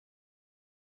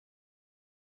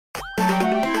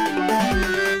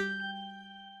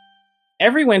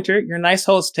Every winter, your nice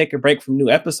hosts take a break from new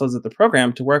episodes of the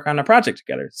program to work on a project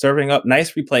together, serving up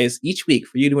nice replays each week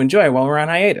for you to enjoy while we're on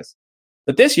hiatus.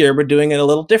 But this year, we're doing it a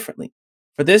little differently.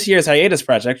 For this year's hiatus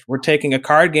project, we're taking a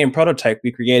card game prototype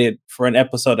we created for an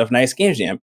episode of Nice Games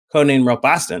Jam, codenamed Rope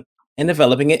Boston, and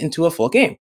developing it into a full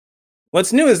game.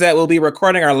 What's new is that we'll be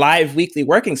recording our live weekly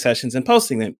working sessions and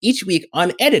posting them each week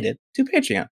unedited to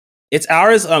Patreon. It's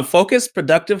hours of focused,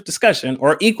 productive discussion,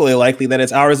 or equally likely that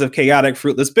it's hours of chaotic,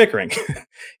 fruitless bickering.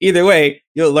 Either way,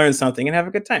 you'll learn something and have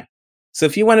a good time. So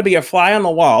if you want to be a fly on the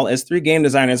wall as three game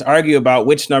designers argue about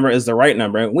which number is the right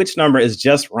number and which number is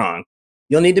just wrong,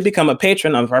 you'll need to become a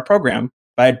patron of our program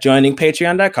by joining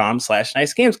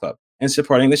patreon.com/nicegamesclub and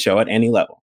supporting the show at any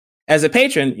level. As a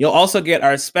patron, you'll also get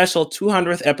our special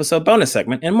 200th episode bonus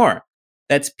segment and more.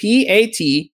 That's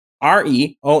Patreon,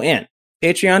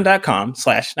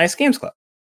 patreon.com/nicegamesclub.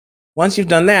 Once you've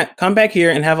done that, come back here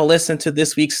and have a listen to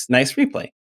this week's Nice Replay,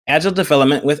 Agile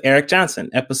Development with Eric Johnson,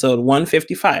 episode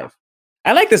 155.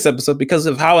 I like this episode because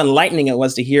of how enlightening it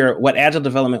was to hear what Agile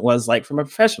development was like from a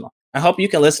professional. I hope you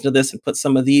can listen to this and put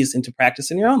some of these into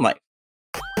practice in your own life.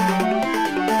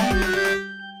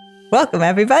 Welcome,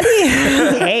 everybody.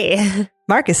 Hey.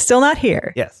 Mark is still not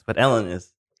here. Yes, but Ellen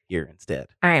is here instead.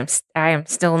 I am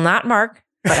still not Mark,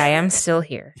 but I am still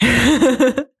here.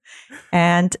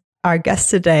 And our guest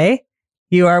today,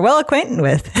 you are well acquainted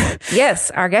with.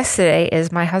 Yes, our guest today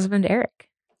is my husband, Eric.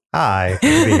 Hi,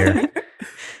 good to be here.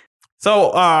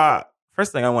 So,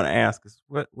 first thing I want to ask is,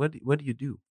 what do you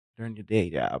do during your day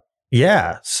job?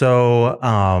 Yeah, so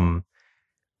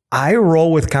I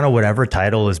roll with kind of whatever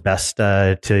title is best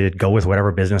to go with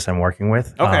whatever business I'm working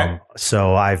with. Okay.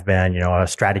 So I've been, a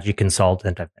strategy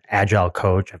consultant, I've been an agile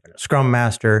coach, I've been a scrum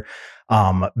master.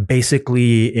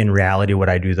 Basically, in reality, what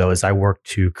I do though is I work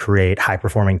to create high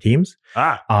performing teams.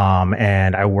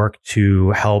 And I work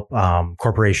to help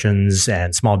corporations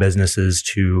and small businesses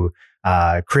to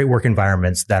create work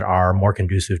environments that are more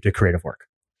conducive to creative work.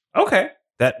 Okay.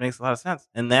 That makes a lot of sense.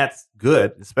 And that's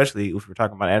good, especially if we're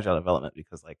talking about agile development,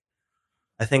 because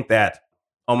I think that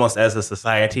almost as a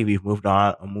society, we've moved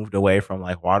away from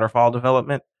waterfall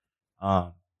development.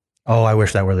 Oh, I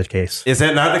wish that were the case. Is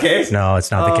that not the case? No,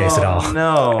 it's not the case at all.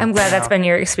 No. I'm glad that's been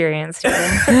your experience.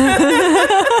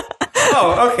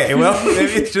 Oh, okay. Well,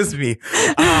 maybe it's just me.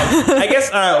 I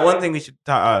guess one thing we should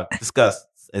discuss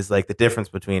is the difference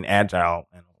between agile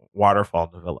and waterfall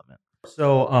development.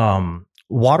 So,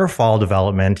 waterfall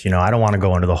development, I don't want to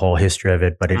go into the whole history of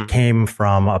it, but it came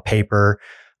from a paper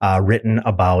written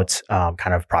about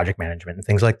kind of project management and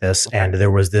things like this. Okay. And there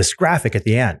was this graphic at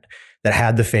the end that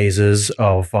had the phases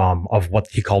of what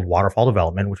he called waterfall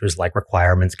development, which was like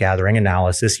requirements gathering,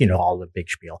 analysis, all the big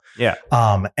spiel. Yeah.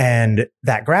 And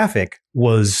that graphic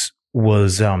was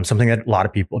something that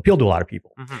appealed to a lot of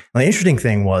people. Mm-hmm. Now, the interesting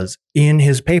thing was in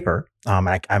his paper, I'm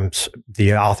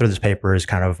the author of this paper is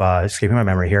kind of escaping my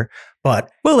memory here,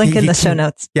 but we'll link in the show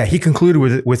notes. Yeah, he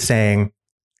concluded with saying,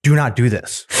 "Do not do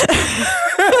this."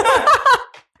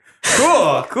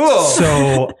 Cool.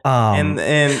 So, and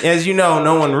as you know,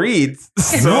 no one reads.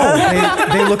 So. No,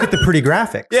 they look at the pretty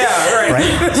graphics. Yeah,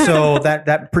 right. So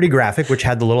that pretty graphic, which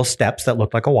had the little steps that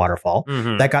looked like a waterfall,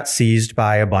 that got seized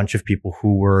by a bunch of people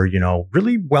who were,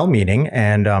 really well-meaning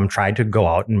and tried to go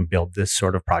out and build this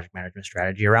sort of project management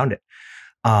strategy around it.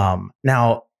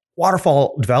 Now,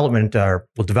 waterfall development,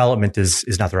 development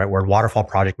is not the right word. Waterfall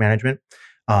project management,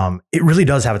 it really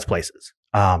does have its places,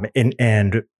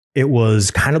 and it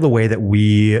was kind of the way that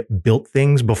we built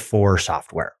things before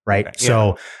software, right? Okay,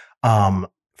 yeah. So,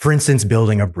 for instance,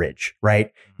 building a bridge,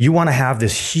 right? You want to have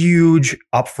this huge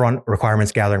upfront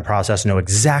requirements gathering process, know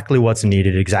exactly what's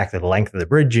needed, exactly the length of the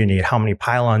bridge you need, how many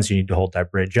pylons you need to hold that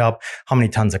bridge up, how many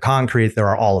tons of concrete there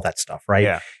are, all of that stuff, right?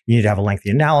 Yeah. You need to have a lengthy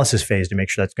analysis phase to make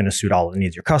sure that's going to suit all of the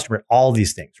needs of your customer, all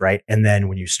these things, right? And then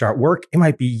when you start work, it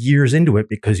might be years into it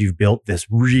because you've built this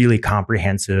really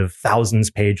comprehensive,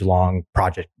 thousands page long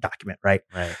project document, right?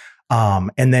 Right.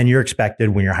 And then you're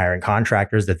expected when you're hiring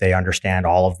contractors that they understand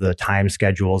all of the time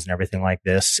schedules and everything like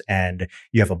this. And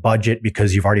you have a budget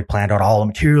because you've already planned out all the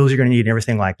materials you're going to need and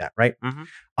everything like that. Right.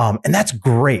 Mm-hmm. And that's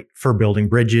great for building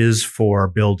bridges, for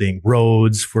building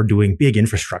roads, for doing big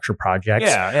infrastructure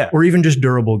projects, or even just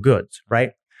durable goods.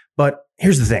 Right. But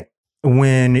here's the thing.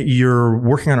 When you're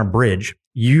working on a bridge,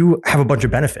 you have a bunch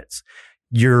of benefits.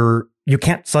 You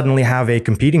can't suddenly have a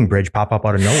competing bridge pop up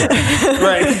out of nowhere.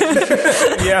 Right.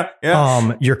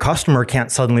 Yeah. Your customer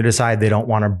can't suddenly decide they don't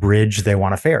want a bridge, they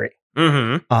want a ferry.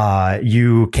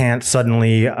 You can't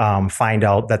suddenly find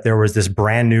out that there was this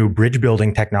brand new bridge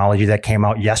building technology that came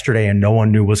out yesterday and no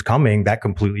one knew was coming. That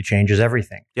completely changes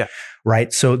everything. Yeah.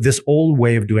 Right. So this old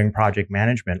way of doing project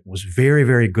management was very,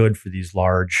 very good for these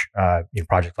large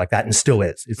projects like that, and still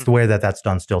is. It's the way that that's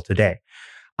done still today.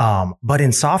 But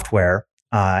in software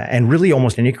and really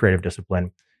almost any creative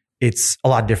discipline, it's a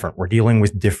lot different. We're dealing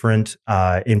with different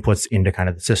inputs into kind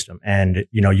of the system. And,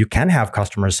 you can have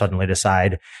customers suddenly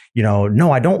decide,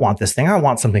 no, I don't want this thing. I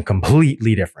want something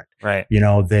completely different. Right.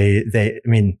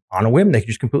 On a whim, they can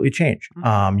just completely change.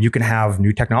 You can have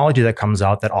new technology that comes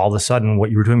out that all of a sudden what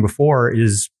you were doing before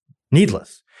is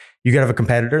needless. You could have a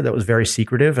competitor that was very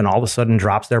secretive and all of a sudden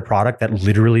drops their product that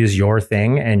literally is your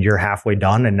thing and you're halfway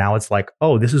done. And now it's like,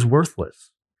 oh, this is worthless.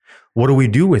 What do we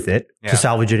do with it to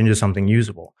salvage it into something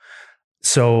usable?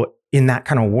 So in that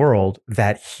kind of world,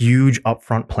 that huge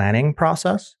upfront planning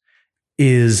process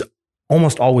is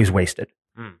almost always wasted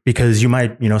because you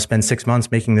might, spend 6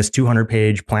 months making this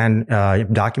 200-page plan,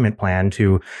 document plan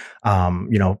to,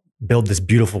 build this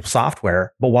beautiful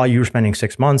software. But while you were spending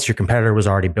 6 months, your competitor was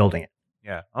already building it.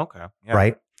 Yeah. Okay. Yeah.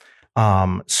 Right.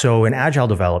 So in agile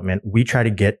development, we try to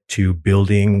get to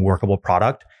building workable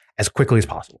product as quickly as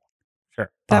possible. Sure.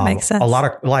 That makes sense. A lot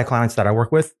of clients that I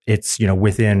work with, it's,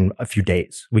 within a few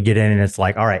days we get in and it's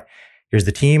like, all right, here's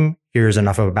the team, here's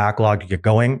enough of a backlog to get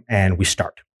going, and we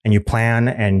start. And you plan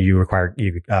and you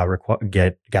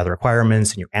gather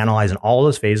requirements and you analyze, and all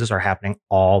those phases are happening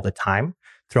all the time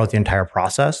throughout the entire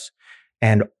process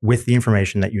and with the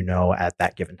information that you know at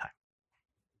that given time.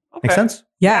 Okay. Make sense?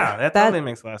 Yeah, that totally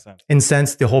makes a lot of sense. In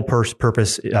sense, the whole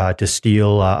purpose, to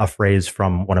steal a phrase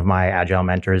from one of my agile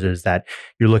mentors, is that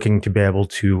you're looking to be able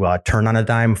to turn on a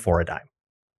dime for a dime.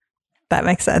 That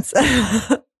makes sense.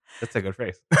 That's a good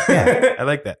phrase. Yeah. I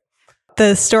like that.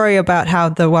 The story about how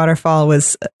the waterfall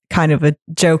was kind of a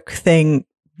joke thing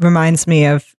reminds me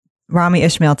of Rami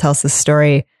Ismail tells this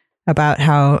story about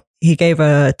how he gave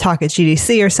a talk at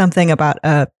GDC or something about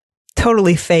a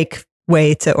totally fake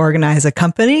way to organize a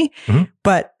company,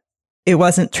 but it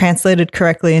wasn't translated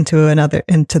correctly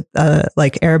into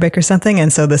like Arabic or something.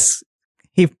 And so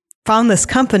he found this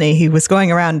company. He was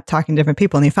going around talking to different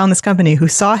people, and he found this company who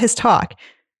saw his talk,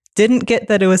 didn't get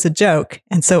that it was a joke,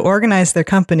 and so organized their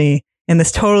company in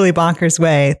this totally bonkers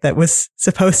way that was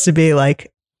supposed to be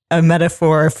like a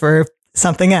metaphor for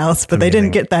something else, but they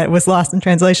didn't get that. It was lost in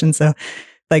translation. So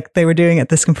like they were doing it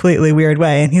this completely weird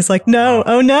way. And he's like, no,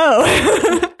 oh no.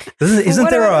 Isn't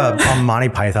there a Monty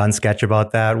Python sketch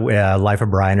about that, Life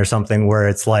of Brian or something, where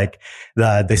it's like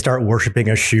they start worshiping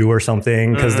a shoe or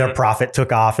something because their prophet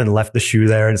took off and left the shoe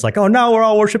there. And it's like, oh no, we're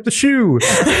all worship the shoe.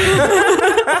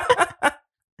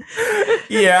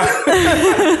 Yeah.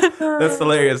 That's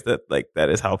hilarious that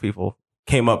is how people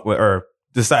came up with or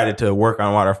decided to work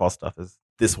on waterfall stuff, is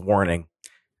this warning.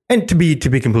 And to be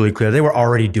completely clear, they were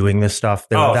already doing this stuff.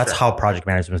 That's how project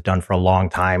management was done for a long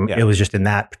time. Yeah. It was just in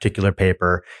that particular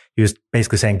paper, he was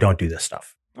basically saying, don't do this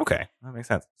stuff. Okay, that makes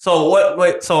sense.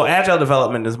 So so agile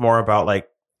development is more about like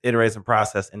iterating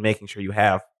process and making sure you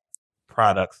have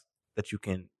products that you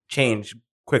can change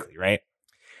quickly, right?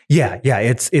 Yeah.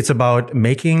 It's about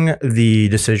making the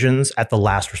decisions at the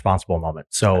last responsible moment.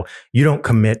 So you don't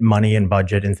commit money and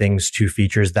budget and things to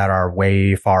features that are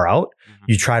way far out. Mm-hmm.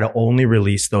 You try to only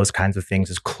release those kinds of things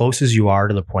as close as you are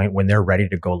to the point when they're ready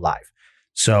to go live.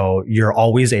 So you're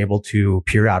always able to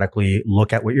periodically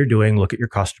look at what you're doing, look at your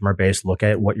customer base, look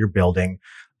at what you're building,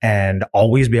 and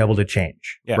always be able to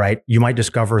change, right? You might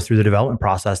discover through the development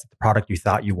process that the product you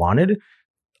thought you wanted,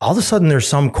 all of a sudden there's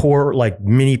some core like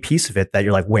mini piece of it that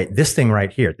you're like, wait, this thing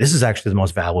right here, this is actually the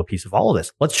most valuable piece of all of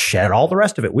this. Let's shed all the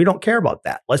rest of it. We don't care about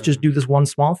that. Let's just do this one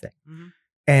small thing. Mm-hmm.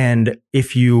 And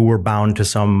if you were bound to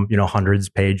some, hundreds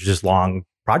of pages long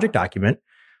project document,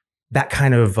 that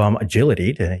kind of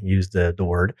agility, to use the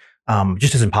word,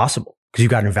 just isn't possible. Because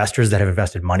you've got investors that have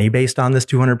invested money based on this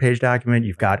 200-page document.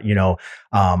 You've got,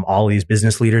 all these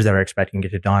business leaders that are expecting to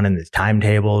get it done, and these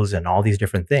timetables and all these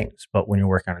different things. But when you're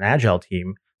working on an agile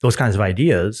team, those kinds of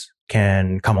ideas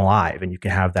can come alive, and you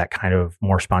can have that kind of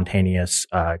more spontaneous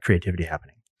creativity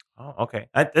happening. Oh, okay.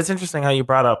 That's interesting how you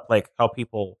brought up like how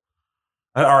people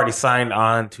had already signed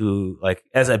on to, like,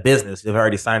 as a business, they've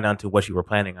already signed on to what you were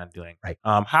planning on doing. Right.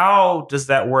 How does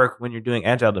that work when you're doing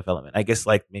agile development? I guess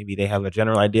like maybe they have a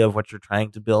general idea of what you're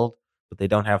trying to build, but they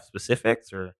don't have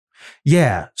specifics, or?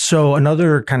 Yeah. So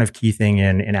another kind of key thing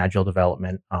in agile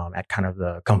development at kind of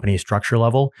the company structure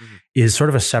level is sort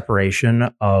of a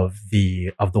separation of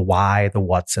the why, the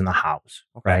what's, and the hows,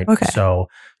 right? Okay. So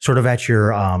sort of at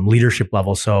your leadership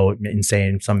level. So in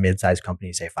some mid-sized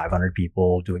companies, say 500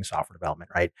 people doing software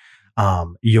development, right?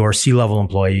 Your C-level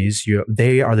employees,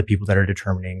 they are the people that are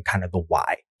determining kind of the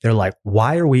why. They're like,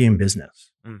 why are we in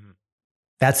business? Mm-hmm.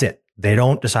 That's it. They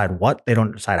don't decide what, they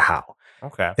don't decide how.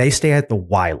 Okay. They stay at the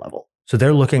why level. So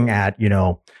they're looking at,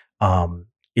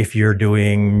 if you're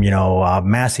doing,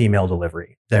 mass email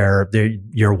delivery,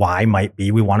 your why might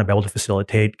be, we want to be able to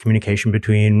facilitate communication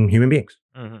between human beings,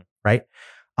 right?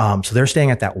 So they're staying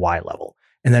at that why level.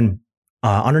 And then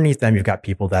underneath them, you've got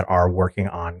people that are working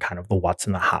on kind of the what's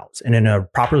and the hows. And in a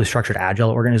properly structured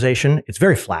agile organization, it's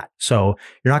very flat. So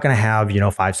you're not going to have,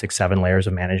 5, 6, 7 layers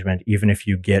of management, even if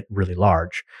you get really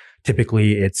large.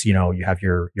 Typically it's, you have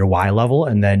your why level.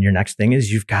 And then your next thing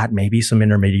is you've got maybe some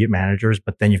intermediate managers,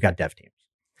 but then you've got dev teams.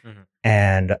 Mm-hmm.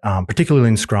 And particularly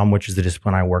in Scrum, which is the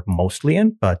discipline I work mostly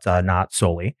in, but not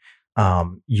solely,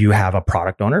 you have a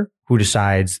product owner who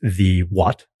decides the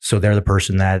what. So they're the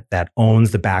person that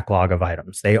owns the backlog of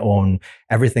items. They own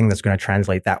everything that's going to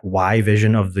translate that why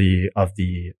vision of the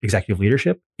executive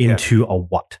leadership into a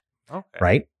what,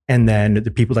 right? And then the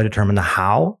people that determine the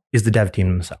how is the dev team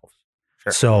themselves.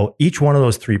 Sure. So each one of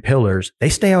those 3 pillars, they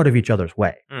stay out of each other's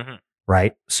way,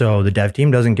 right? So the dev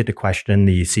team doesn't get to question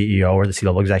the CEO or the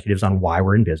C-level executives on why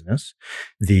we're in business.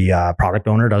 The product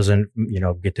owner doesn't,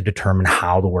 get to determine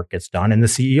how the work gets done, and the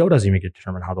CEO doesn't even get to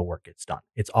determine how the work gets done.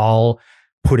 It's all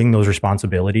putting those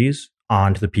responsibilities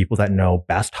onto the people that know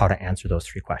best how to answer those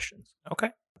 3 questions.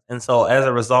 Okay. And so as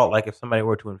a result, like if somebody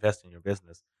were to invest in your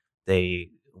business, they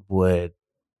would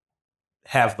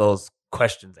have those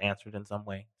questions answered in some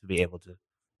way to be able to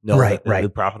know that they're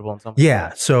profitable in some way.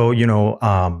 Yeah. So,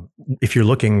 if you're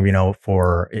looking,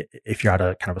 if you're at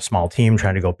a kind of a small team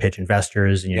trying to go pitch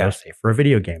investors and, say for a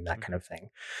video game, that kind of thing,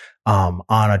 on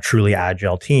a truly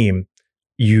agile team,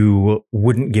 you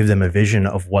wouldn't give them a vision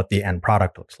of what the end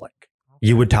product looks like.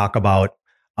 You would talk about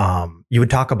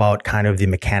kind of the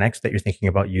mechanics that you're thinking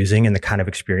about using and the kind of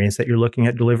experience that you're looking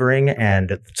at delivering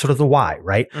and sort of the why,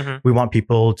 right? Mm-hmm. We want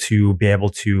people to be able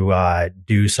to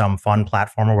do some fun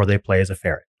platformer where they play as a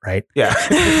ferret, right? Yeah.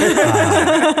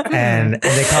 And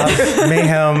they cause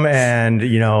mayhem and,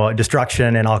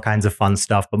 destruction and all kinds of fun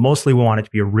stuff. But mostly we want it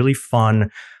to be a really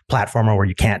fun platformer where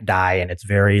you can't die and it's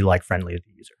very friendly to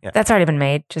the user. Yeah. That's already been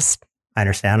made. I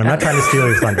understand. I'm not trying to steal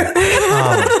your thunder.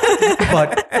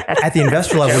 But at the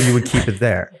investor level, you would keep it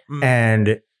there.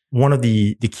 And one of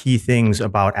the key things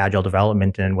about agile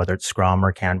development, and whether it's Scrum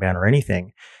or Kanban or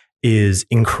anything, is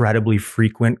incredibly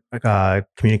frequent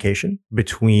communication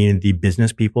between the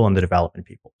business people and the development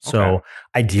people. Okay. So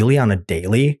ideally on a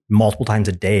daily, multiple times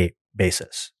a day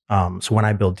basis. So when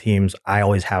I build teams, I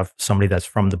always have somebody that's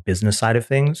from the business side of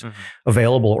things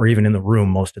available or even in the room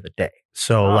most of the day.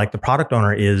 So like the product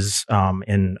owner is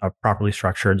in a properly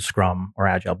structured Scrum or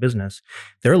Agile business,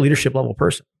 they're a leadership level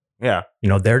person. Yeah.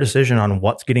 Their decision on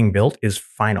what's getting built is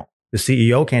final. The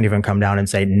CEO can't even come down and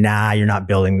say, nah, you're not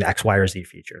building the X, Y, or Z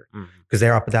feature because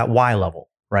they're up at that Y level,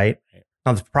 right?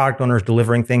 Now, the product owner is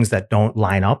delivering things that don't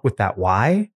line up with that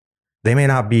Y. They may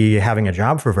not be having a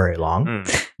job for very long,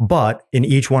 but in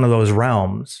each one of those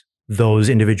realms, those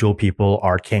individual people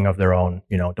are king of their own,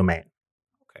 domain.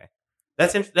 Okay.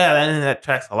 That's interesting. Yeah, and that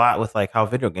tracks a lot with how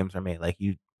video games are made. Like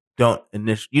you don't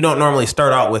normally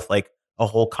start out with a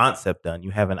whole concept done.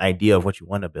 You have an idea of what you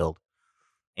want to build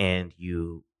and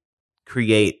you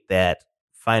create that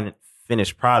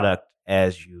finished product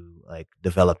as you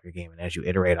develop your game and as you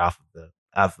iterate off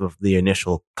of the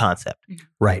initial concept.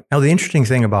 Right. Now, the interesting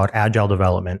thing about agile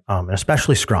development, and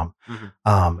especially Scrum,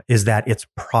 is that it's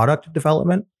product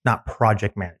development, not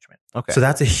project management. Okay. So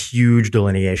that's a huge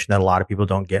delineation that a lot of people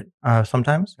don't get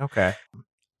sometimes. Okay.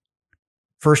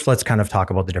 First, let's kind of talk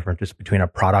about the difference between a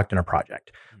product and a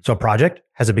project. So a project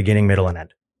has a beginning, middle, and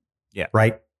end. Yeah.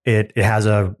 Right. It has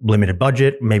a limited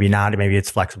budget, maybe not, maybe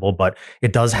it's flexible, but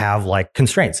it does have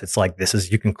constraints. It's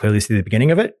you can clearly see the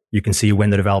beginning of it. You can see when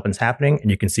the development's happening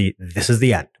and you can see this is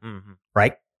the end,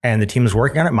 right? And the team is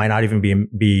working on it might not even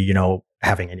be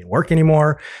having any work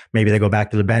anymore. Maybe they go back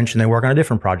to the bench and they work on a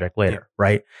different project later,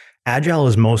 right? Agile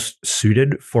is most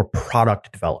suited for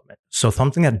product development. So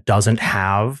something that doesn't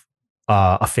have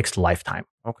a fixed lifetime.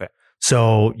 Okay.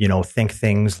 So, think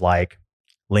things like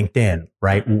LinkedIn,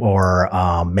 right? Or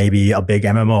maybe a big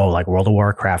MMO like World of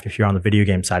Warcraft, if you're on the video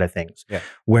game side of things,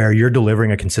 where you're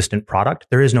delivering a consistent product.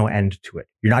 There is no end to it.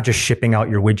 You're not just shipping out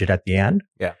your widget at the end.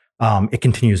 Yeah. It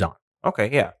continues on. Okay,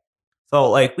 yeah.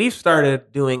 So we've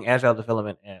started doing agile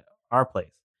development at our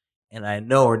place, and I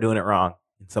know we're doing it wrong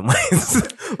in some ways.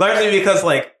 Largely because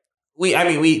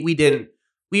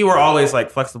we were always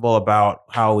flexible about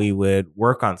how we would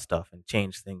work on stuff and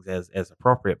change things as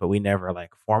appropriate, but we never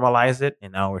formalize it.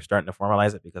 And now we're starting to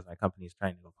formalize it because my company is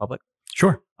trying to go public.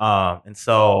 Sure. And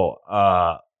so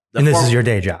And this is your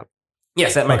day job.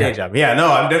 Yes, at my day job. Yeah,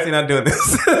 no, I'm definitely not doing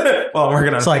this while I'm working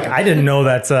on. It's like I didn't know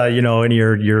that any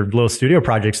of your little studio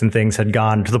projects and things had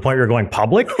gone to the point where you're going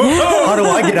public. How do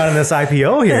I get on this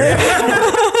IPO here?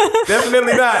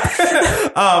 Definitely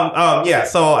not. Yeah.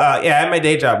 So at my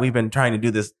day job, we've been trying to do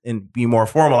this and be more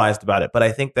formalized about it. But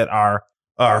I think that our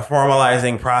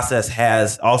formalizing process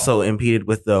has also impeded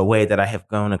with the way that I have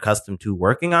grown accustomed to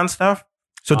working on stuff.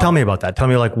 So tell me about that. Tell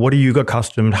me, like, what are you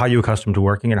accustomed? How are you accustomed to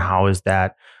working, and how is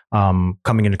that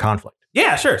coming into conflict?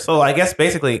 Yeah, sure. So I guess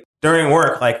basically during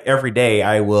work, like every day,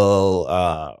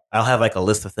 I'll have like a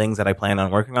list of things that I plan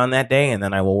on working on that day, and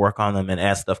then I will work on them. And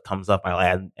as stuff comes up,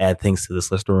 I'll add things to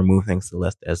this list or remove things to the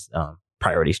list as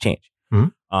priorities change.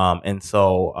 Mm-hmm. And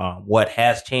so what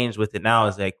has changed with it now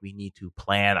is like we need to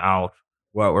plan out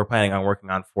what we're planning on working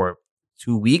on for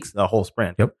 2 weeks, the whole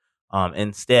sprint. Yep.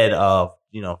 Instead of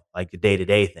like the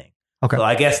day-to-day thing. Okay. So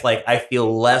I guess like I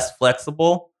feel less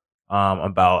flexible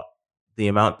about the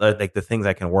amount like the things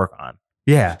I can work on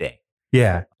each day.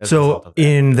 Yeah. As a result So of that.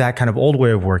 in that kind of old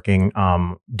way of working,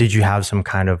 did you have some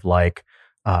kind of like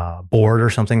board or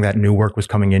something that new work was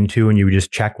coming into, and you would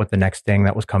just check what the next thing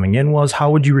that was coming in was?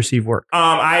 How would you receive work?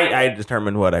 I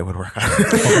determined what I would work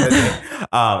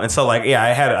on. And so like, yeah, I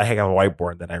have a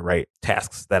whiteboard that I write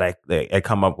tasks that I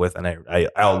come up with, and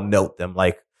I'll note them.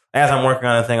 Like as I'm working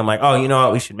on a thing, I'm like, oh, you know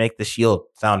what? We should make the shield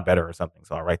sound better or something.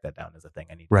 So I'll write that down as a thing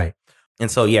I need. Right.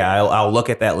 And so, yeah, I'll look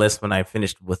at that list when I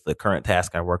finished with the current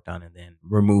task I worked on, and then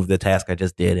remove the task I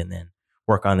just did, and then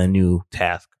work on the new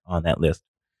task on that list.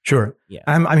 Sure. Yeah.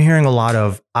 I'm hearing a lot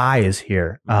of I's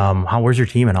here. Where's your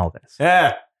team in all this?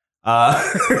 Yeah.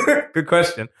 Good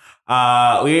question.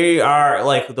 We are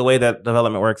like the way that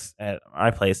development works at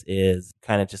my place is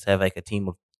kind of just have like a team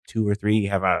of 2 or 3. You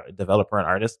have a developer and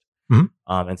artist.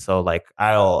 Mm-hmm. And so like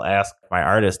I'll ask my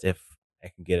artist if I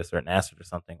can get a certain asset or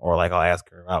something, or like I'll ask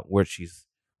her about what she's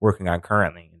working on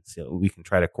currently, and so we can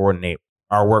try to coordinate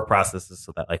our work processes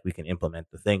so that like we can implement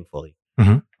the thing fully.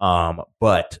 Mm-hmm.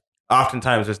 But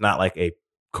oftentimes there's not like a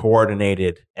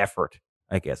coordinated effort,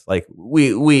 I guess. Like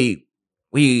we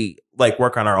like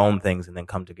work on our own things and then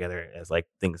come together as like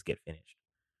things get finished.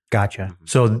 Gotcha. Mm-hmm.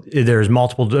 So there's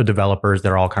multiple developers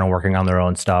that are all kind of working on their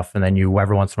own stuff, and then you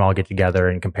every once in a while get together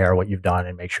and compare what you've done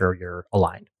and make sure you're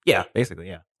aligned. Yeah, basically,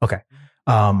 yeah. Okay.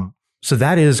 So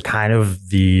that is kind of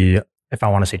the, if I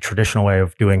want to say, traditional way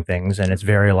of doing things. And it's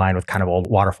very aligned with kind of old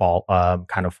waterfall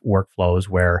kind of workflows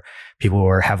where people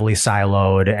are heavily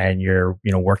siloed and you're,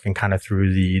 working kind of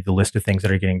through the list of things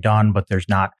that are getting done, but there's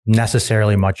not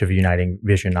necessarily much of a uniting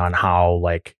vision on how,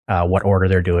 like, what order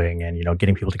they're doing and,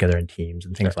 getting people together in teams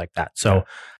and things like that. So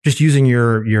just using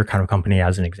your kind of company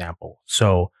as an example.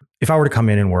 So if I were to come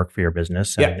in and work for your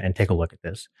business and take a look at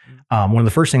this, one of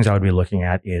the first things I would be looking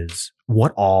at is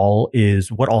what all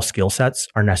skill sets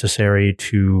are necessary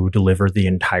to deliver the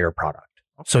entire product.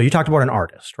 So you talked about an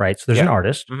artist, right? So there's an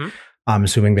artist. Mm-hmm. I'm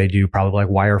assuming they do probably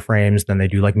like wireframes, then they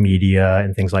do like media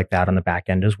and things like that on the back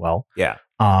end as well. Yeah.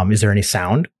 Is there any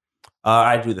sound?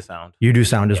 I do the sound. You do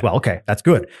sound as well. Okay, that's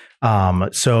good.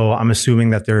 So I'm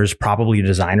assuming that there's probably a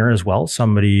designer as well,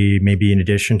 somebody maybe in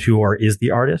addition to or is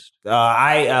the artist.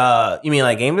 You mean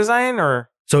like game design or?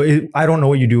 So I don't know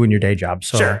what you do in your day job.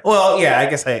 So sure. Well, yeah, I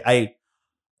guess I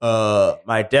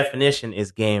my definition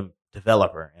is game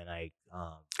developer, and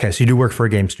okay, so you do work for a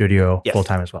game studio yes. full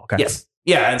time as well. Okay. Yes.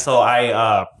 Yeah, and so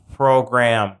I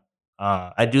program.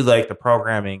 I do like the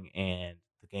programming and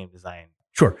the game design.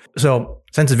 Sure. So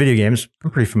since it's video games,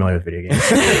 I'm pretty familiar with video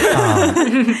games.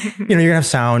 You're going to have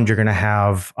sound, you're going to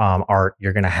have art,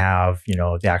 you're going to have,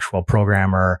 the actual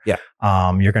programmer. Yeah.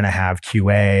 You're going to have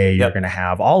QA, you're going to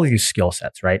have all these skill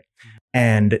sets, right?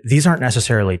 And these aren't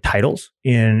necessarily titles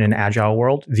in an agile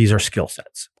world. These are skill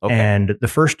sets. Okay. And the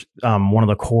first, one of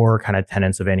the core kind of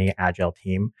tenets of any agile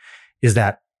team is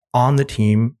that on the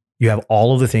team, you have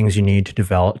all of the things you need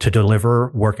to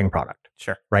deliver working product.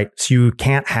 Sure. Right. So you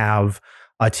can't have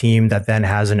a team that then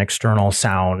has an external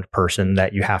sound person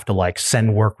that you have to like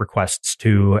send work requests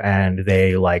to, and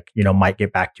they might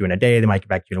get back to you in a day. They might get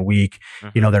back to you in a week.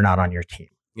 Mm-hmm. They're not on your team.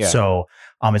 Yeah. So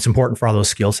it's important for all those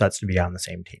skill sets to be on the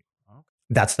same team. Okay.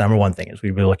 That's the number one thing is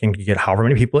we'd be looking to get however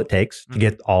many people it takes to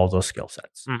get all of those skill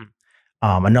sets.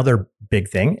 Mm-hmm. Another big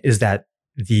thing is that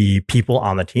the people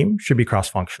on the team should be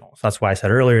cross-functional. So that's why I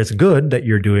said earlier, it's good that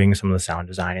you're doing some of the sound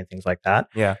design and things like that.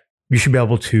 Yeah. You should be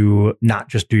able to not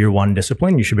just do your one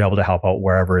discipline. You should be able to help out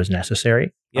wherever is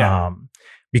necessary. Yeah.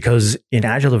 Because in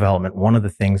agile development, one of the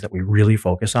things that we really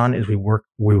focus on is we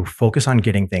focus on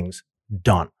getting things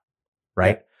done,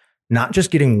 right? Yeah. Not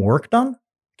just getting work done,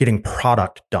 getting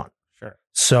product done. Sure.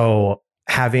 So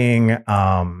having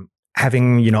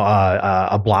having, you know,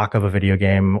 a block of a video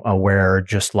game where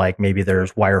just like maybe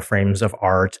there's wireframes of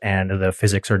art and the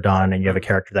physics are done and you have a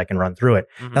character that can run through it.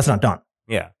 Mhm. That's not done.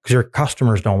 Yeah. Because your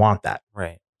customers don't want that.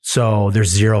 Right. So there's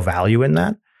zero value in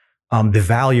that. The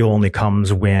value only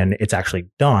comes when it's actually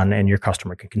done and your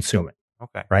customer can consume it.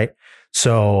 Okay. Right.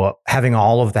 So having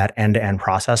all of that end-to-end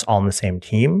process all in the same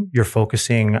team, you're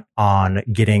focusing on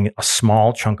getting a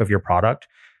small chunk of your product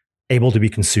able to be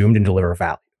consumed and deliver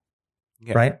value.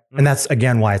 Yeah. Right. Mhm. And that's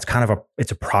again why it's kind of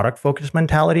it's a product focused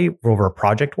mentality over a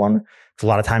project one. Because a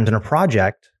lot of times in a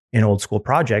project, in old school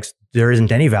projects, there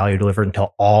isn't any value delivered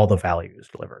until all the value is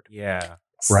delivered. Yeah.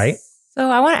 Right. So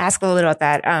I want to ask a little bit about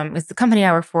that. Because the company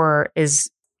I work for is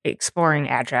exploring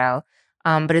agile,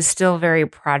 but is still very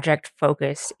project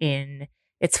focused in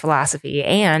its philosophy.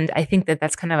 And I think that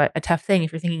that's kind of a tough thing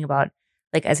if you're thinking about,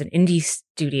 like, as an indie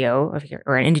studio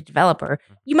or an indie developer,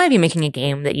 you might be making a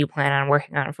game that you plan on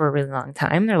working on for a really long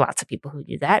time. There are lots of people who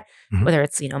do that, Mhm. whether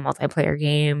it's, you know, a multiplayer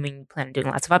game and you plan on doing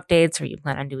lots of updates or you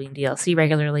plan on doing DLC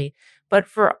regularly. But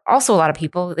for also a lot of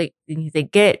people, they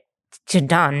get to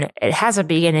done. It has a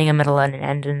beginning, a middle, and an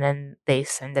end, and then they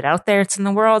send it out there. It's in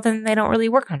the world, and they don't really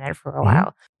work on it for a Mhm.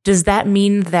 while. Does that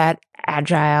mean that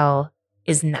agile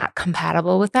is not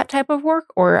compatible with that type of work,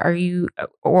 or are you,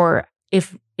 or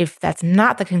if that's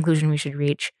not the conclusion we should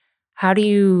reach, how do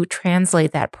you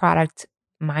translate that product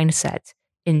mindset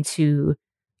into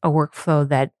a workflow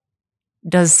that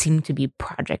does seem to be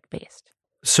project based?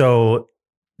 So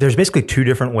there's basically two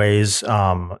different ways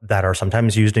that are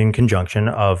sometimes used in conjunction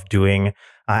of doing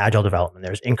agile development.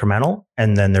 There's incremental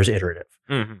and then there's iterative.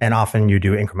 Mhm. And often you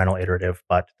do incremental iterative,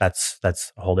 but that's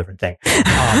a whole different thing.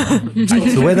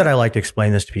 The way that I like to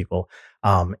explain this to people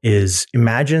is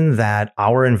imagine that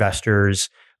our investors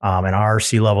and our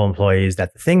C-level employees,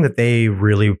 that the thing that they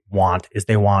really want is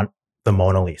they want the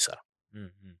Mona Lisa. Mhm.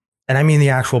 And I mean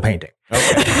the actual painting.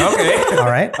 Okay. Okay. All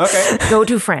right. Okay. Go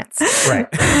to France. Right.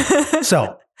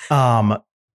 So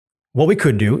what we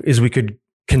could do is we could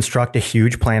construct a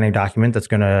huge planning document that's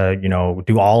going to, you know,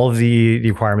 do all of the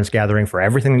requirements gathering for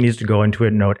everything that needs to go into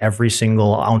it, note every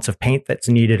single ounce of paint that's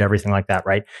needed, everything like that,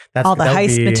 right? All the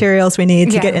heist materials we need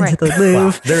to Yeah, get into right. the Wow,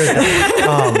 Louvre. there is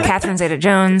that. Catherine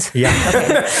Zeta-Jones.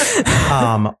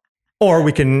 Yeah. Or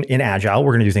we can, in Agile,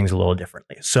 we're going to do things a little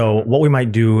differently. So what we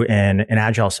might do in an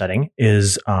Agile setting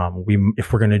is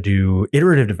if we're going to do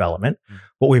iterative development,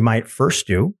 what we might first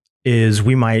do is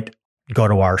we might go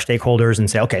to our stakeholders and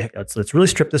say, okay, let's really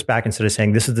strip this back. Instead of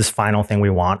saying this is this final thing we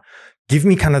want, give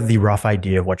me kind of the rough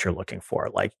idea of what you're looking for.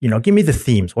 Like, you know, give me the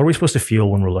themes. What are we supposed to feel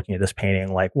when we're looking at this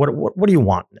painting? Like, what do you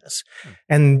want in this?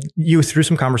 And you, through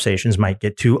some conversations, might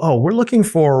get to, oh, we're looking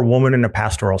for a woman in a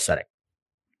pastoral setting,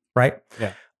 right?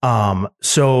 Yeah.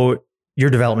 So your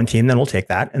development team then will take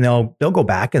that and they'll go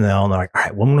back and they're like, all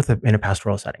right, woman in a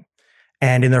pastoral setting.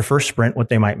 And in their first sprint, what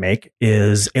they might make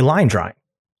is a line drawing.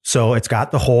 So it's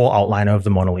got the whole outline of the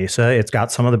Mona Lisa. It's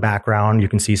got some of the background. You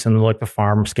can see some of like the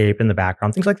farmscape in the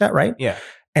background, things like that, right? Yeah.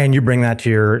 And you bring that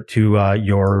to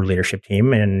your leadership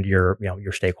team and your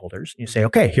stakeholders. You say,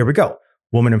 okay, here we go.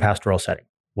 Woman in pastoral setting.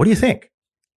 What do you think?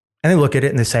 And they look at it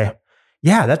and they say,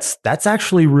 yeah, that's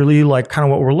actually really like kind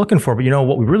of what we're looking for. But you know,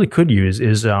 what we really could use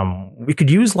is we could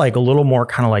use like a little more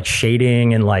kind of like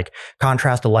shading and like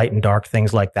contrast of light and dark,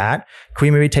 things like that. Can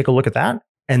we maybe take a look at that?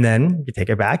 And then you take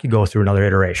it back, you go through another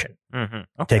iteration.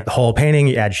 Mm-hmm. Okay. Take the whole painting,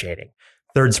 you add shading.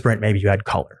 Third sprint, maybe you add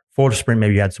color. Fourth sprint,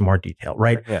 maybe you add some more detail,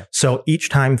 right? Yeah. So each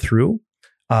time through,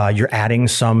 you're adding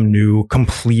some new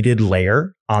completed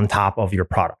layer on top of your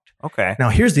product. Okay. Now,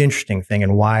 here's the interesting thing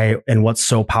and what's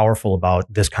so powerful about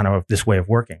this way of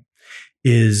working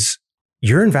is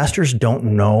your investors don't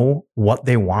know what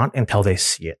they want until they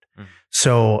see it. Mm-hmm.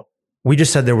 So we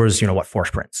just said there was, 4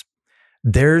 sprints.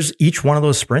 There's each one of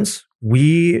those sprints,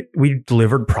 we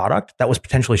delivered product that was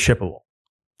potentially shippable.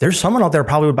 There's someone out there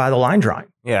probably would buy the line drawing.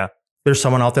 Yeah. There's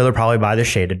someone out there that would probably buy the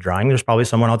shaded drawing. There's probably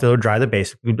someone out there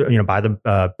that would buy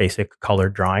the basic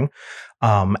colored drawing.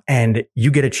 And you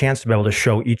get a chance to be able to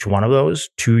show each one of those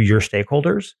to your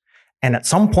stakeholders. And at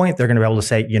some point, they're going to be able to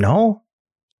say,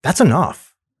 that's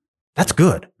enough. That's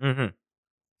good. Mm-hmm.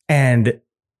 And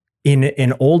in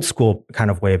an old school kind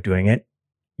of way of doing it,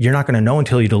 you're not going to know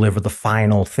until you deliver the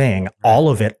final thing, all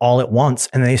of it, all at once.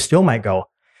 And they still might go,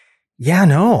 yeah,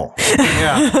 no.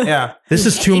 Yeah. This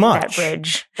is too much.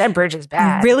 That bridge is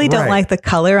bad. I really don't like the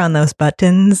color on those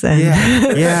buttons. And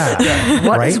Yeah.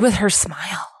 What Right? is with her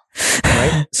smile?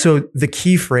 Right. So the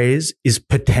key phrase is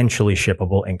potentially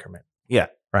shippable increment. Yeah.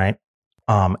 Right.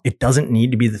 It doesn't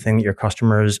need to be the thing that your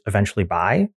customers eventually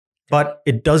buy, but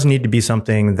it does need to be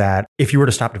something that if you were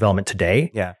to stop development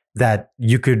today, Yeah. that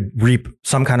you could reap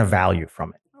some kind of value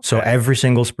from it. So Okay. every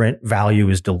single sprint value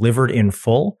is delivered in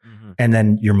full, Mhm. and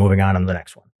then you're moving on to the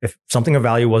next one. If something of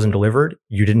value wasn't delivered,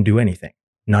 you didn't do anything.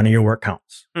 None of your work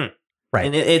counts. Right.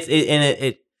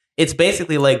 And it's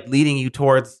basically like leading you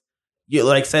towards you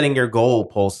like setting your goal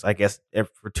posts, I guess,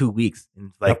 for 2 weeks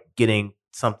and like getting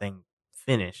something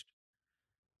finished,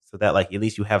 so that like at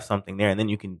least you have something there, and then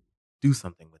you can do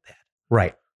something with that.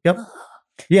 Right. Yep.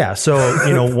 Yeah. So,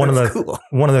 one of That's the cool.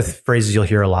 one of the phrases you'll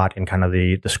hear a lot in kind of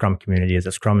the Scrum community is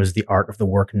that Scrum is the art of the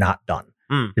work not done.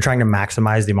 Mm. You're trying to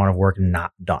maximize the amount of work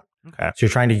not done. Okay. So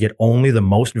you're trying to get only the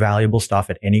most valuable stuff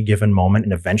at any given moment.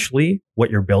 And eventually what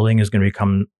you're building is going to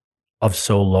become of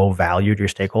so low value to your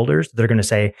stakeholders. They're going to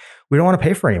say, we don't want to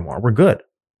pay for it anymore. We're good.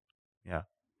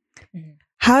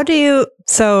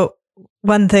 So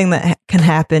one thing that can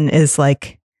happen is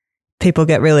like people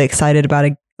get really excited about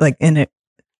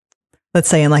let's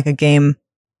say in like a game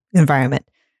environment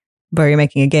where you're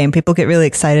making a game, people get really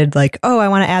excited like, oh, I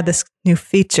want to add this new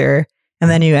feature. And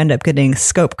then you end up getting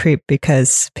scope creep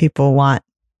because people want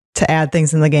to add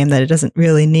things in the game that it doesn't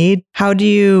really need. How do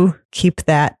you keep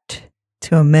that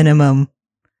to a minimum?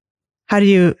 How do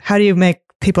you make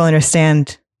people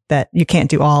understand that you can't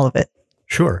do all of it?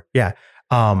 Sure. Yeah.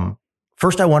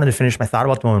 First, I wanted to finish my thought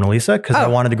about the Mona Lisa because I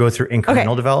wanted to go through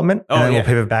incremental development, and then we'll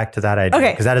pivot back to that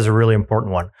idea because that is a really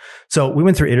important one. So we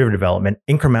went through iterative development.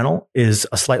 Incremental is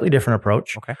a slightly different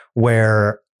approach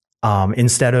where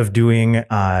instead of doing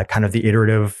kind of the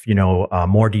iterative,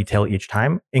 more detail each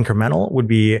time, incremental would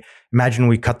be, imagine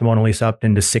we cut the Mona Lisa up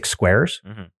into 6 squares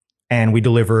and we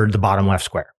delivered the bottom left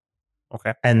square.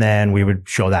 Okay. And then we would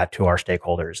show that to our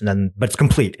stakeholders, but it's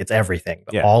complete. It's everything,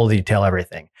 all the detail,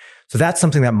 everything. So that's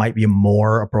something that might be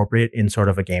more appropriate in sort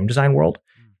of a game design world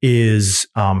is,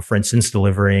 for instance,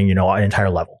 delivering, an entire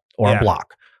level or a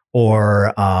block,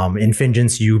 or in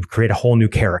Fingens, you create a whole new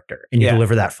character and you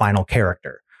deliver that final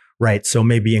character, right? So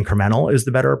maybe incremental is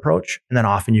the better approach. And then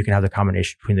often you can have the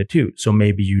combination between the two. So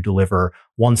maybe you deliver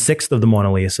 1/6 of the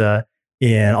Mona Lisa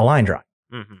in a line drawing.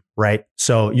 Right.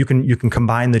 So you can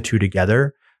combine the two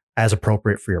together as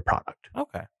appropriate for your product.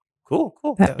 Okay. Cool.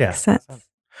 That makes sense.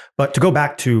 But to go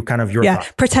back to kind of your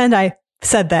thought. Pretend I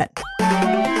said that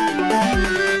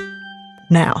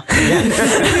now.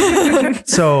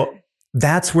 So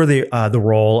that's where the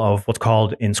role of what's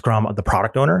called in Scrum the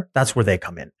product owner, that's where they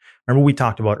come in. Remember we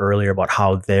talked about earlier about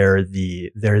how they're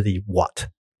the what?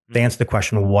 They answer the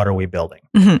question, what are we building?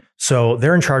 So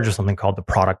they're in charge of something called the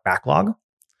product backlog.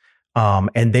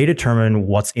 And they determine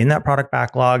what's in that product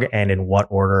backlog and in what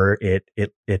order it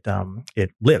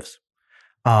lives.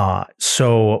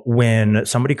 So when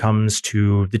somebody comes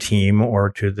to the team or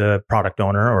to the product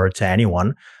owner or to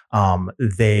anyone,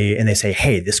 they say,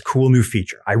 hey, this cool new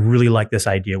feature, I really like this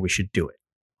idea. We should do it.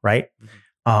 Right.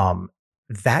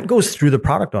 That goes through the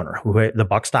product owner the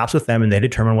buck stops with them and they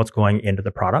determine what's going into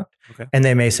the product. Okay. And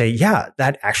they may say, yeah,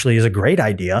 that actually is a great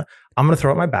idea. I'm going to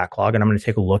throw out my backlog and I'm going to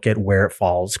take a look at where it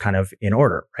falls kind of in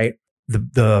order, right?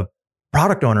 The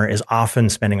product owner is often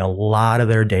spending a lot of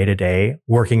their day to day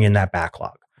working in that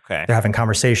backlog. Okay. They're having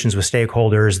conversations with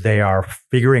stakeholders. They are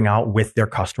figuring out with their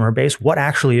customer base what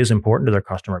actually is important to their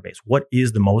customer base. What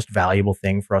is the most valuable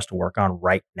thing for us to work on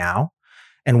right now?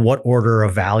 And what order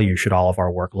of value should all of our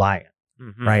work lie in?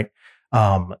 Right.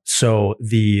 So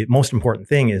the most important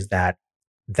thing is that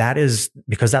is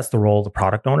because that's the role of the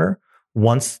product owner.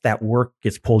 Once that work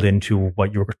gets pulled into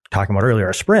what you were talking about earlier,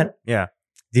 a sprint,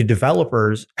 the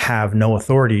developers have no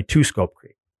authority to scope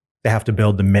creep. They have to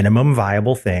build the minimum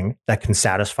viable thing that can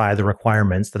satisfy the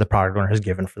requirements that the product owner has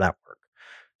given for that work.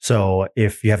 So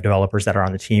if you have developers that are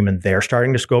on the team and they're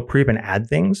starting to scope creep and add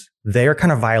things, they are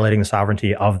kind of violating the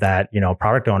sovereignty of that,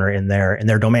 product owner in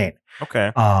their domain.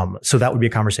 Okay. So that would be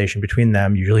a conversation between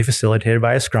them, usually facilitated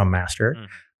by a scrum master,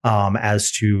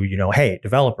 as to, hey,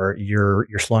 developer, you're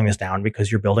slowing this down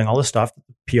because you're building all this stuff that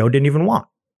the PO didn't even want.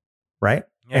 Right.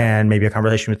 Yeah. And maybe a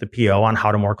conversation with the PO on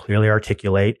how to more clearly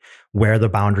articulate where the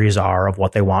boundaries are of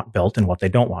what they want built and what they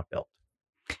don't want built.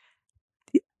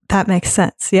 That makes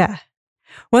sense. Yeah.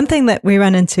 One thing that we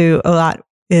run into a lot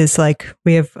is like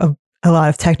we have a lot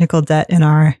of technical debt in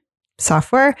our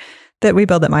software that we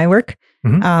build at my work.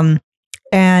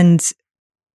 And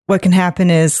what can happen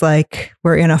is like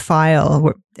we're in a file,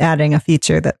 we're adding a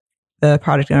feature that the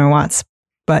product owner wants,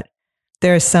 but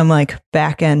there's some like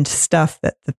back end stuff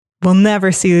that we'll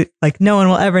never see, like no one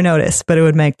will ever notice, but it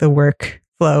would make the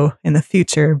workflow in the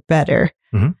future better.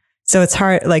 So it's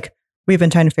hard, like we've been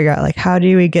trying to figure out like how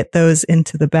do we get those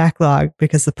into the backlog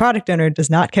because the product owner does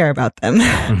not care about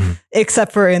them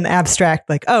except for in the abstract,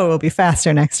 like, oh, it'll be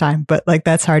faster next time. But like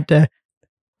that's hard to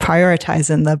prioritize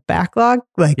in the backlog,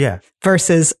 like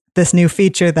versus this new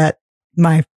feature that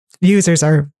my users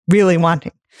are really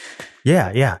wanting.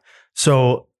 Yeah.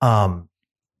 So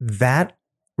that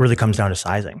really comes down to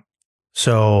sizing.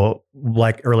 So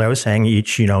like earlier I was saying,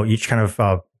 each kind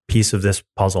of piece of this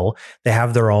puzzle, they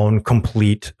have their own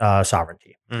complete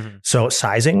sovereignty. Mm-hmm. So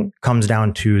sizing comes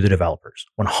down to the developers,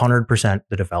 100%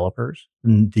 the developers.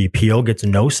 The PO gets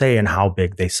no say in how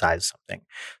big they size something.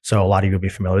 So a lot of you will be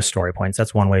familiar with story points.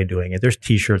 That's one way of doing it. There's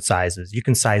t-shirt sizes. You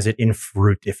can size it in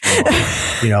fruit if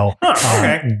you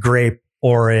want, grape,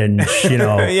 orange,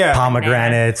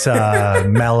 pomegranate,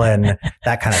 melon,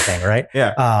 that kind of thing, right?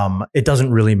 Yeah. It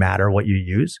doesn't really matter what you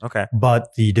use. Okay. But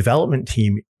the development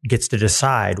team gets to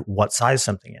decide what size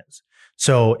something is.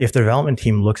 So if the development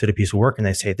team looks at a piece of work and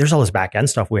they say, there's all this back end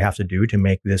stuff we have to do to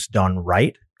make this done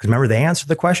right. Because remember, they answer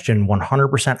the question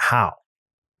 100% how.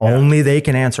 Yeah. Only they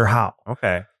can answer how.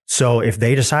 Okay. So if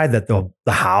they decide that the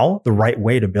how, the right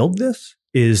way to build this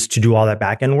is to do all that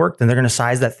back end work, then they're going to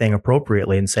size that thing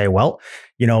appropriately and say, well,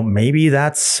 maybe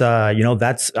that's a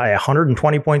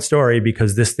 120 point story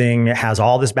because this thing has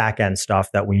all this back end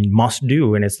stuff that we must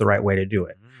do and it's the right way to do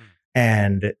it.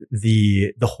 And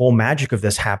the whole magic of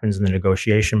this happens in the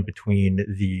negotiation between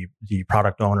the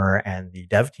product owner and the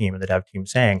dev team, and the dev team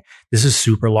saying, this is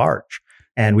super large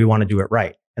and we want to do it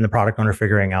right. And the product owner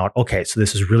figuring out, okay, so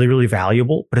this is really, really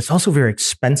valuable, but it's also very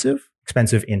expensive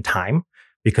in time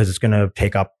because it's going to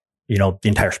take up, the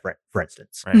entire sprint, for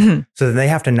instance. Right. Mm-hmm. So then they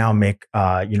have to now make,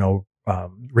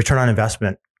 return on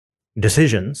investment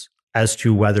decisions as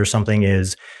to whether something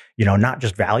is, not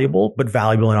just valuable, but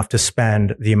valuable enough to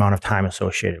spend the amount of time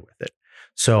associated with it.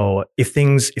 So if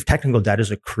technical debt is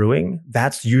accruing,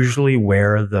 that's usually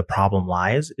where the problem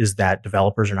lies, is that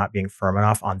developers are not being firm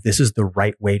enough on this is the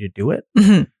right way to do it.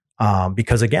 Mm-hmm.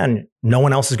 Because again, no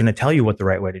one else is going to tell you what the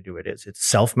right way to do it is. It's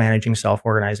self-managing,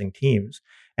 self-organizing teams.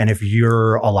 And if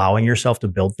you're allowing yourself to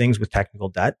build things with technical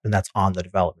debt, then that's on the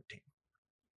development team.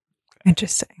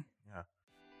 Interesting.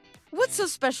 What's so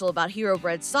special about Hero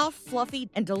Bread's soft, fluffy,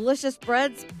 and delicious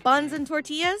breads, buns, and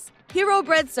tortillas? Hero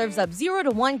Bread serves up 0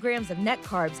 to 1 grams of net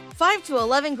carbs, 5 to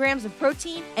 11 grams of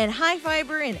protein, and high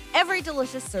fiber in every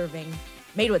delicious serving.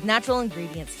 Made with natural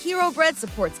ingredients, Hero Bread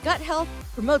supports gut health,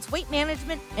 promotes weight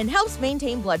management, and helps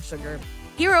maintain blood sugar.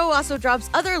 Hero also drops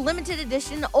other limited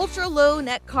edition ultra-low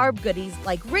net carb goodies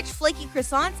like rich flaky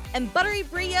croissants and buttery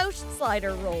brioche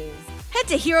slider rolls. Head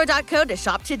to hero.co to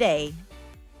shop today.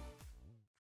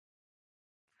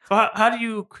 So how do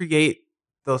you create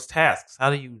those tasks? How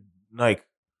do you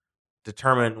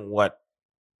determine what?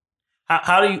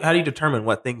 How do you determine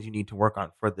what things you need to work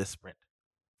on for this sprint?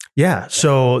 Yeah,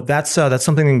 so that's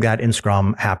something that in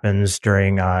Scrum happens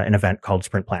during an event called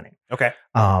sprint planning. Okay.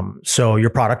 So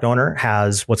your product owner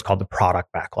has what's called the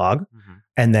product backlog, mm-hmm.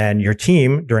 and then your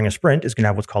team during a sprint is going to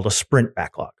have what's called a sprint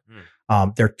backlog.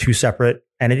 They're two separate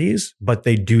entities, but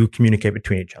they do communicate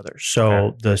between each other.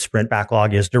 So the sprint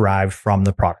backlog is derived from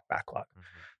the product backlog. Mm-hmm.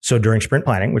 So during sprint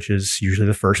planning, which is usually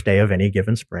the first day of any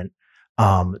given sprint,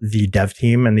 the dev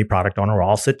team and the product owner will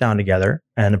all sit down together,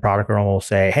 and the product owner will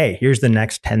say, hey, here's the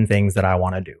next 10 things that I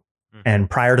want to do. Mm-hmm. And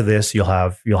prior to this, you'll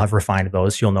have refined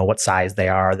those. You'll know what size they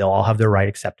are. They'll all have their right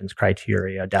acceptance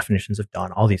criteria, definitions of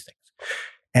done, all these things.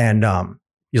 And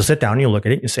you'll sit down and you'll look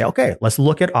at it and you say, okay, let's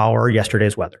look at our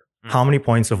yesterday's weather. Mm-hmm. How many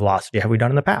points of velocity have we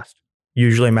done in the past?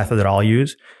 Usually a method that I'll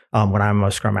use when I'm a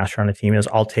Scrum Master on a team is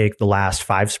I'll take the last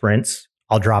 5 sprints,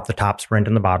 I'll drop the top sprint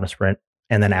and the bottom sprint,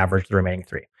 and then average the remaining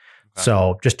 3. Okay.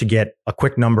 So just to get a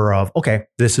quick number of, okay,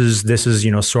 this is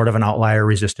sort of an outlier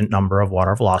resistant number of what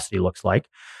our velocity looks like.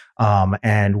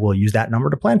 And we'll use that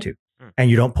number to plan to. And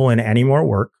you don't pull in any more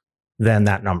work than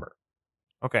that number.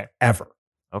 Okay. Ever.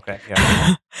 Okay.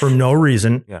 Yeah. For no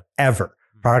reason. Yeah. Ever.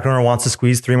 Product owner wants to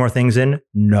squeeze 3 more things in?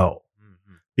 No.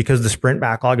 Mm-hmm. Because the sprint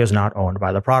backlog is not owned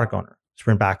by the product owner.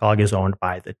 Sprint backlog is owned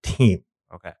by the team.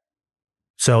 Okay.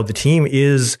 So the team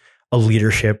is a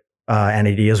leadership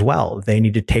entity as well. They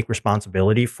need to take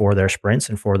responsibility for their sprints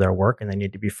and for their work, and they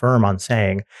need to be firm on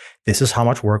saying, this is how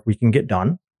much work we can get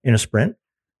done in a sprint,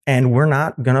 and we're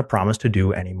not going to promise to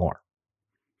do any more.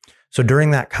 So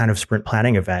during that kind of sprint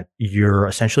planning event, you're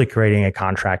essentially creating a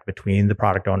contract between the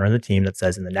product owner and the team that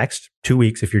says in the next 2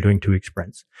 weeks, if you're doing 2-week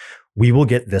sprints, we will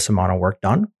get this amount of work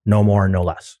done, no more, no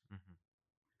less. Mm-hmm.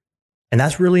 And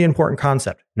that's really important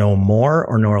concept. No more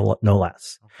or no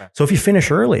less. Okay. So if you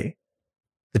finish early,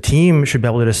 the team should be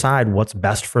able to decide what's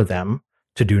best for them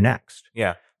to do next.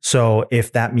 Yeah. So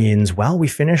if that means, well, we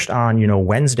finished on,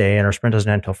 Wednesday and our sprint doesn't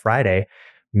end until Friday,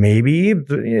 maybe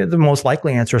the most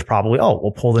likely answer is probably,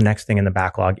 we'll pull the next thing in the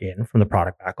backlog in from the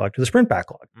product backlog to the sprint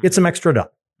backlog. Mm-hmm. Get some extra done.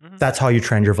 Mm-hmm. That's how you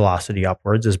trend your velocity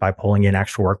upwards, is by pulling in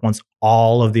extra work once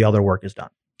all of the other work is done.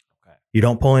 Okay. You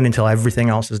don't pull in until everything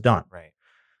else is done. Right.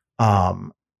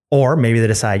 Or maybe they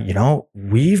decide,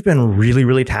 we've been really,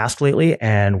 really tasked lately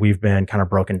and we've been kind of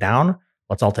broken down.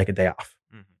 Let's all take a day off.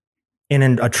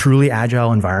 In a truly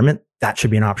agile environment, that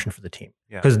should be an option for the team.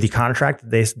 Because the contract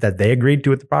that they agreed to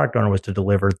with the product owner was to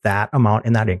deliver that amount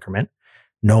in that increment,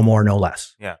 no more, no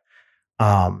less.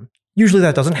 Usually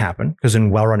that doesn't happen because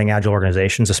in well-running agile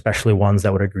organizations, especially ones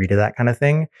that would agree to that kind of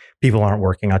thing, people aren't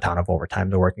working a ton of overtime.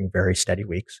 They're working very steady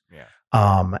weeks.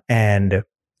 And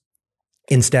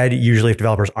instead, usually if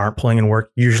developers aren't pulling in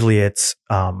work, usually it's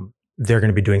they're going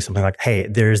to be doing something like, hey,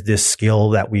 there's this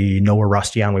skill that we know we're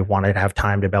rusty on. We wanted to have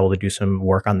time to be able to do some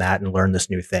work on that and learn this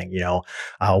new thing.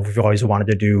 We've always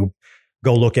wanted to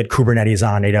go look at Kubernetes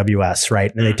on AWS,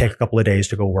 right? And they take a couple of days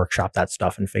to go workshop that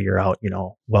stuff and figure out,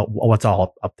 what's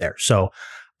all up there. So,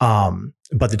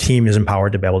 but the team is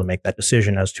empowered to be able to make that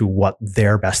decision as to what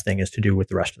their best thing is to do with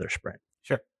the rest of their sprint.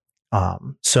 Sure.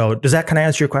 So does that kind of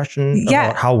answer your question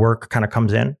about how work kind of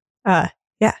comes in?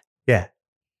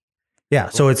 Yeah.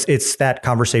 So it's that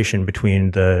conversation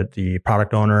between the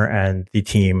product owner and the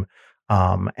team.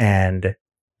 And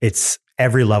it's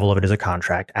every level of it is a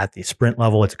contract. At the sprint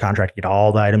level, it's a contract to get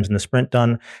all the items in the sprint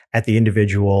done. At the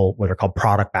individual, what are called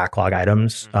product backlog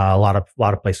items, a lot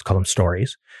of places call them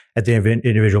stories. At the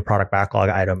individual product backlog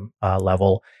item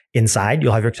level, inside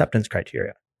you'll have your acceptance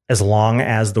criteria. As long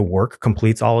as the work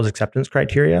completes all those acceptance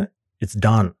criteria, it's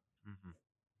done.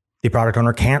 The product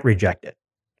owner can't reject it.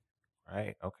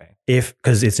 Right. Okay.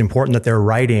 Because it's important that they're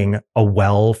writing a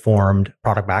well-formed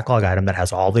product backlog item that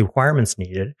has all the requirements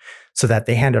needed so that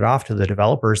they hand it off to the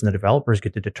developers and the developers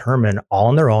get to determine all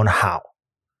on their own how.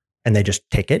 And they just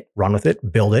take it, run with it,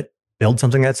 build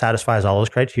something that satisfies all those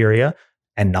criteria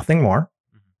and nothing more.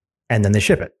 And then they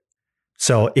ship it.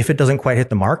 So if it doesn't quite hit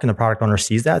the mark and the product owner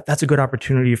sees that, that's a good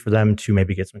opportunity for them to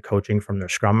maybe get some coaching from their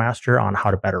Scrum Master on how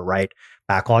to better write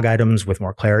backlog items with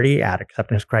more clarity, add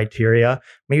acceptance criteria.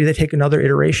 Maybe they take another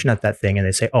iteration at that thing and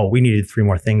they say, oh, we needed 3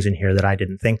 more things in here that I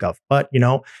didn't think of. But,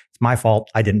 it's my fault.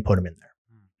 I didn't put them in there.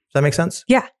 Does that make sense?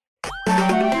 Yeah.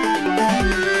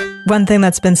 One thing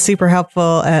that's been super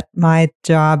helpful at my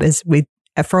job is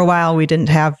for a while, we didn't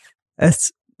have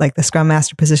the Scrum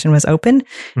Master position was open.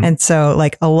 And so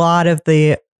a lot of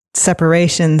the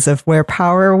separations of where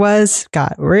power was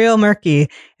got real murky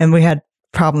and we had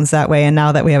problems that way. And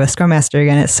now that we have a Scrum Master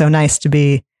again, it's so nice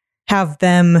to have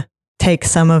them take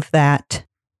some of that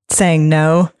saying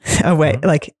no away.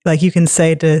 Like you can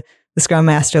say to the Scrum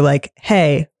Master,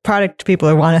 hey, product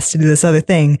people want us to do this other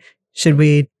thing. Should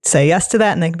we say yes to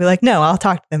that? And they can be like, no, I'll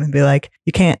talk to them and be like,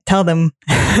 you can't tell them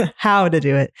how to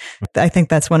do it. I think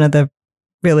that's one of the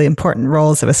really important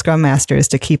roles of a Scrum Master is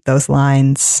to keep those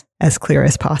lines as clear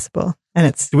as possible.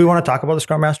 And do we want to talk about the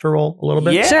Scrum Master role a little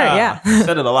bit? Yeah. Sure, yeah.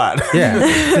 Said it a lot. Yeah.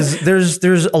 Because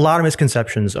there's a lot of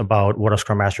misconceptions about what a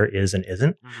Scrum Master is and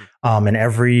isn't. And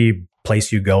every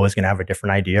place you go is going to have a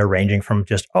different idea, ranging from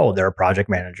just, oh, they're a project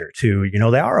manager to,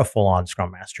 they are a full-on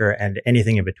Scrum Master and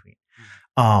anything in between.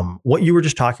 What you were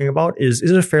just talking about is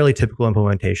a fairly typical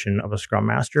implementation of a Scrum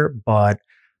Master, but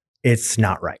it's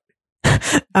not right.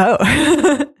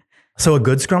 Oh. So a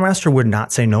good Scrum Master would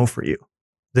not say no for you.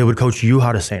 They would coach you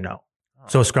how to say no.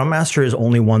 So a Scrum Master is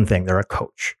only one thing. They're a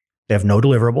coach. They have no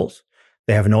deliverables.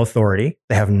 They have no authority.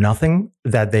 They have nothing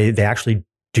that they actually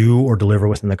do or deliver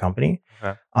within the company.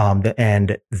 Okay.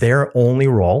 And their only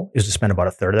role is to spend about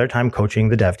a third of their time coaching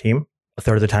the dev team, a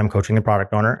third of the time coaching the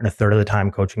product owner, and a third of the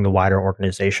time coaching the wider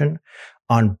organization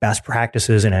on best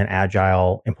practices in an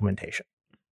agile implementation.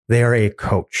 They are a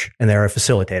coach and they're a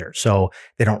facilitator. So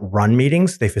they don't run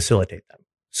meetings, they facilitate them.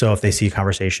 So if they see a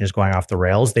conversation is going off the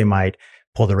rails, they might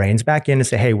pull the reins back in and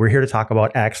say, hey, we're here to talk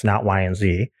about X, not Y and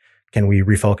Z. Can we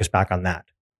refocus back on that?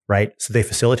 Right? So they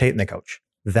facilitate and they coach.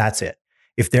 That's it.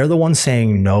 If they're the one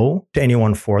saying no to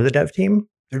anyone for the dev team,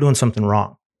 they're doing something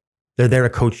wrong. They're there to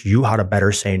coach you how to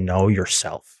better say no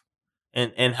yourself.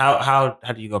 And how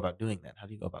do you go about doing that? How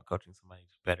do you go about coaching somebody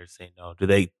to better say no?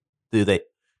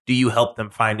 Do you help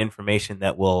them find information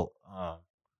that will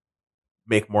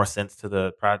make more sense to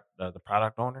the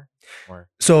product owner? Or?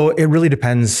 So it really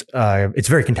depends. It's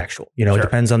very contextual. Sure. It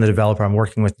depends on the developer. I'm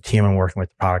working with the team. I'm working with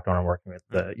the product owner. I'm working with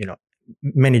the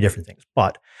many different things.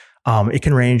 But it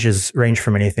can range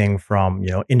from anything from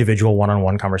individual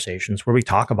one-on-one conversations where we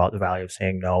talk about the value of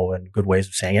saying no and good ways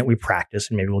of saying it. We practice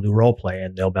and maybe we'll do role play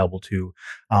and they'll be able to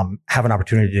have an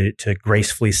opportunity to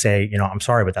gracefully say, I'm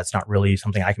sorry, but that's not really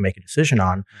something I can make a decision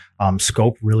on.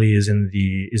 Scope really is in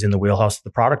the wheelhouse of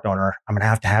the product owner. I'm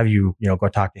going to have you go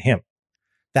talk to him.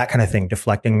 That kind of thing,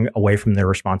 deflecting away from their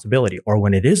responsibility, or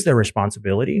when it is their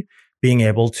responsibility, being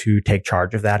able to take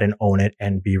charge of that and own it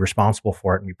and be responsible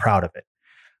for it and be proud of it.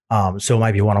 So it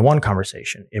might be a one-on-one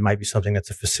conversation. It might be something that's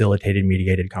a facilitated,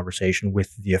 mediated conversation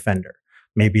with the offender.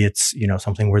 Maybe it's,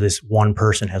 something where this one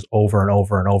person has over and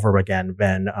over and over again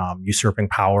been usurping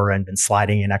power and been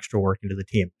sliding in extra work into the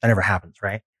team. That never happens,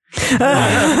 right?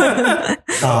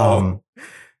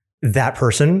 That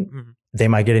person, they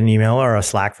might get an email or a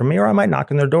Slack from me, or I might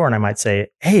knock on their door and I might say,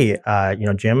 hey,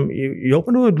 Jim, you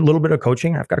open to a little bit of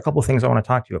coaching? I've got a couple of things I want to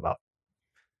talk to you about.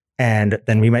 And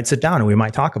then we might sit down and we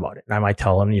might talk about it. And I might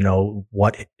tell him,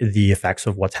 what the effects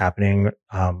of what's happening,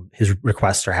 his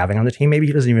requests are having on the team. Maybe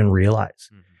he doesn't even realize.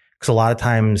 Because a lot of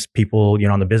times people,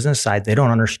 on the business side, they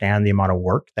don't understand the amount of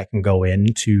work that can go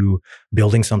into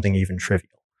building something even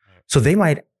trivial. So they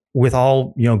might, with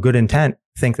all, good intent,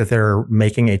 think that they're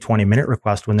making a 20-minute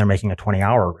request when they're making a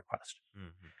 20-hour request.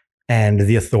 And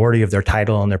the authority of their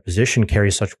title and their position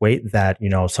carries such weight that,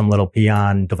 some little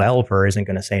peon developer isn't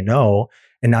going to say no.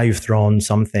 And now you've thrown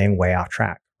something way off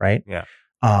track, right? Yeah.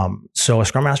 So a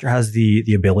Scrum Master has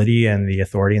the ability and the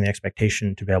authority and the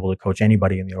expectation to be able to coach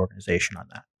anybody in the organization on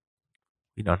that.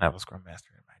 We don't have a Scrum Master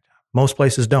in my job. Most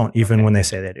places don't, even when they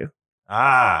say they do.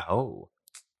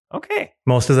 Okay.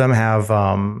 Most of them have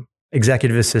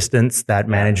executive assistants that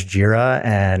manage Jira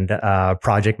and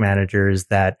project managers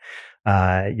that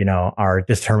are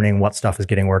determining what stuff is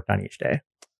getting worked on each day.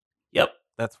 Yep,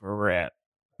 that's where we're at.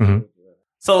 Mm-hmm.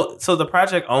 So the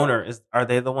project owner are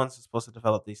they the ones who's supposed to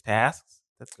develop these tasks?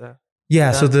 So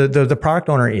the product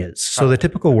owner is. So the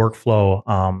typical workflow,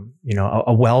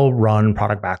 a well-run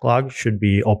product backlog should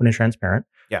be open and transparent.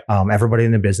 Yeah. Everybody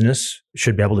in the business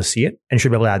should be able to see it and should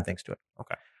be able to add things to it.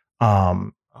 Okay.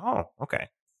 Okay.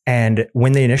 And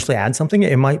when they initially add something,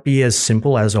 it might be as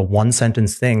simple as a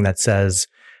one-sentence thing that says,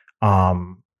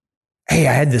 hey,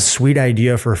 I had this sweet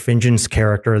idea for Fingen's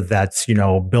character that's,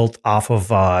 built off of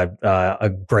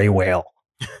a gray whale,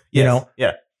 Yeah.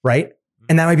 Right?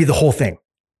 And that might be the whole thing.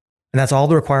 And that's all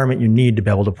the requirement you need to be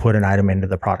able to put an item into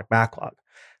the product backlog.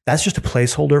 That's just a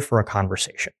placeholder for a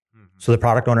conversation. So the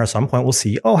product owner at some point will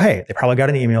see, oh, hey, they probably got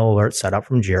an email alert set up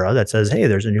from Jira that says, hey,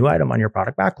 there's a new item on your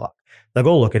product backlog. They'll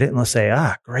go look at it and they'll say,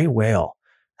 gray whale.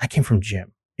 That came from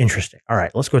Jim. Interesting. All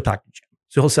right, let's go talk to Jim.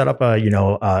 So he'll set up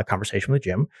a conversation with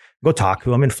Jim, go talk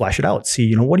to him and flesh it out.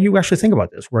 See, what do you actually think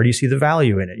about this? Where do you see the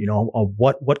value in it?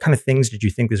 What kind of things did you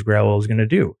think this gray whale was going to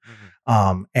do?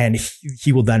 And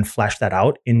he will then flesh that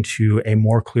out into a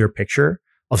more clear picture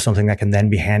of something that can then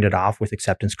be handed off with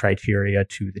acceptance criteria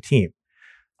to the team.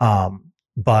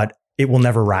 But it will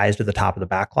never rise to the top of the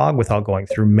backlog without going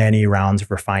through many rounds of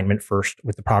refinement, first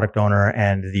with the product owner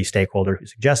and the stakeholder who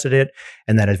suggested it,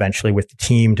 and then eventually with the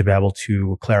team to be able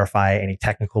to clarify any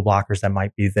technical blockers that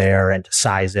might be there and to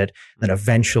size it. Then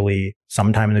eventually,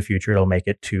 sometime in the future, it'll make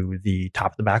it to the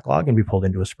top of the backlog and be pulled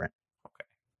into a sprint.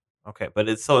 Okay, but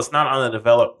it's not on the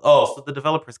develop. Oh, so the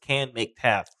developers can make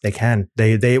tasks. They can.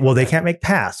 They can't make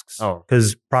tasks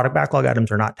because product backlog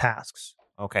items are not tasks.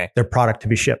 Okay, they're product to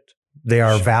be shipped. They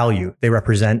are value. They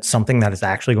represent something that is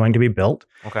actually going to be built.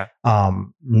 Okay.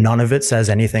 None of it says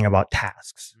anything about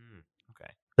tasks.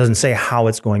 Okay. Doesn't say how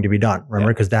it's going to be done.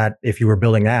 Remember, because that if you were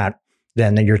building that,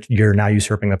 then you're now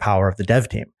usurping the power of the dev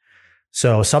team.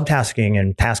 So subtasking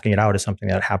and tasking it out is something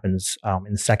that happens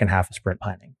in the second half of sprint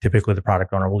planning. Typically, the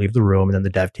product owner will leave the room, and then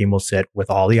the dev team will sit with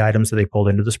all the items that they pulled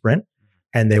into the sprint,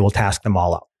 and they will task them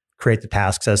all out. Create the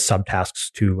tasks as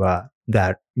subtasks to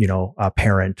that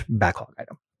parent backlog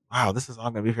item. Wow, this is all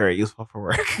going to be very useful for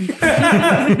work.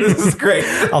 This is great.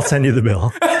 I'll send you the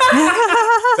bill.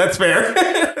 That's fair.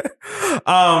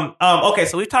 Okay,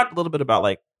 so we've talked a little bit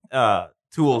about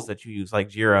tools that you use, like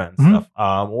Jira and stuff.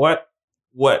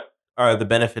 What are the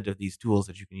benefits of these tools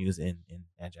that you can use in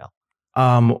Agile?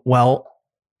 Well,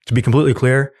 to be completely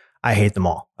clear, I hate them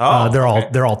all. They're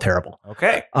all terrible.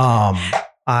 Okay.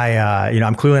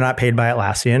 I'm clearly not paid by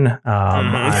Atlassian.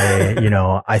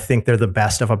 I think they're the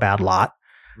best of a bad lot.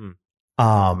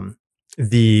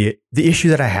 The issue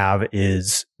that I have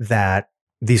is that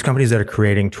these companies that are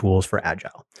creating tools for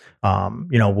Agile,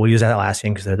 we'll use Atlassian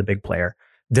because they're the big player.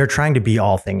 They're trying to be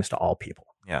all things to all people.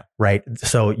 Yeah. Right.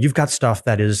 So you've got stuff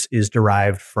that is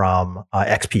derived from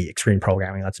XP, Extreme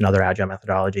Programming. That's another Agile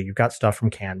methodology. You've got stuff from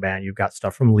Kanban. You've got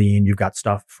stuff from Lean. You've got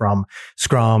stuff from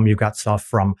Scrum. You've got stuff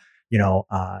from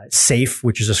SAFe,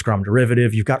 which is a Scrum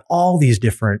derivative. You've got all these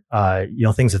different,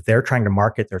 things that they're trying to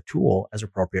market their tool as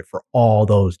appropriate for all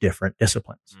those different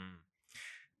disciplines.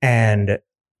 And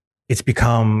it's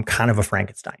become kind of a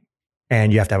Frankenstein.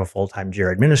 And you have to have a full-time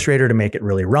Jira administrator to make it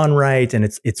really run right. And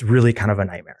it's really kind of a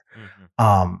nightmare.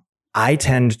 I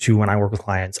tend to, when I work with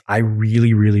clients, I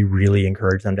really, really, really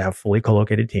encourage them to have fully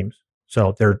co-located teams.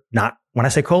 So they're not, when I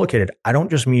say co-located, I don't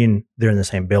just mean they're in the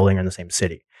same building or in the same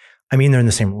city. I mean, they're in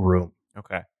the same room.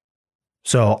 Okay.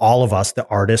 So all of us, the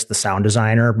artist, the sound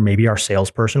designer, maybe our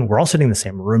salesperson, we're all sitting in the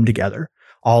same room together,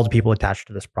 all the people attached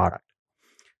to this product.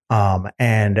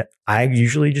 And I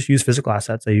usually just use physical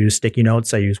assets. I use sticky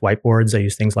notes. I use whiteboards. I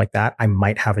use things like that. I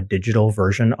might have a digital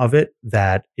version of it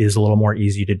that is a little more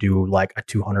easy to do, like a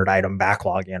 200 item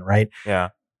backlog in, right? Yeah.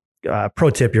 Pro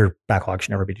tip, your backlog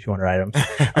should never be 200 items.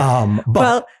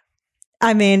 Well,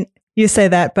 I mean, you say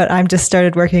that, but I'm just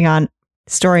started working on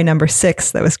story number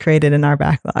 6 that was created in our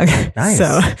backlog. Nice.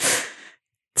 So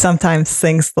sometimes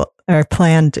things are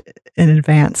planned in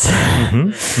advance.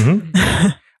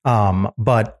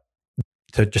 But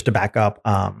to back up,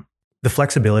 the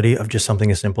flexibility of just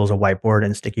something as simple as a whiteboard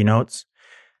and sticky notes,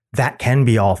 that can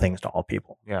be all things to all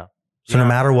people. Yeah. So no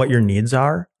matter what your needs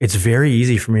are, it's very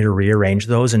easy for me to rearrange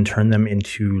those and turn them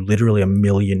into literally a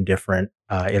million different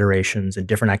iterations and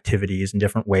different activities and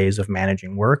different ways of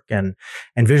managing work and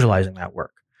visualizing that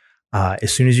work.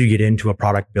 As soon as you get into a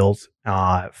product built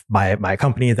by a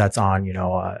company that's on,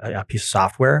 a piece of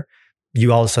software,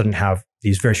 you all of a sudden have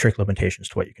these very strict limitations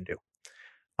to what you can do.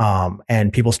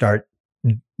 And people start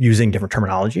using different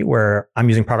terminology where I'm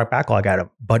using product backlog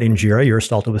item, but in Jira, you're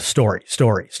assaulted with story.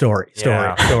 You're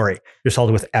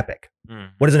assaulted with epic.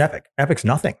 What is an epic? Epic's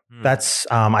nothing. That's,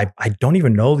 I don't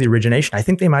even know the origination. I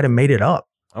think they might have made it up.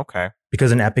 Okay.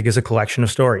 Because an epic is a collection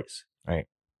of stories.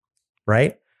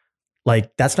 Right?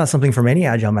 Like, that's not something from any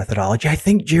agile methodology. I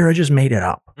think Jira just made it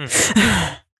up.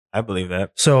 I believe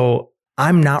that. So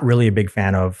I'm not really a big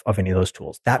fan of any of those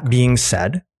tools. That being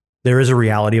said, there is a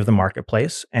reality of the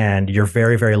marketplace, and you're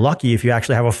very, very lucky if you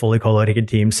actually have a fully co-located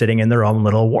team sitting in their own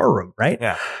little war room, right?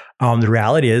 Yeah. The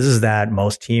reality is that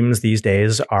most teams these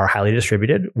days are highly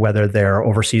distributed, whether they're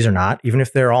overseas or not. Even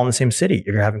if they're all in the same city,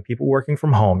 you're having people working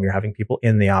from home, you're having people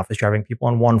in the office, you're having people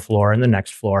on one floor and the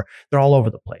next floor. They're all over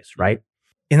the place, right?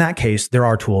 In that case, there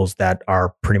are tools that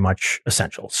are pretty much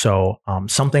essential. So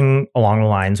something along the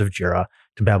lines of Jira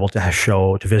to be able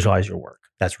to visualize your work.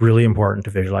 That's really important to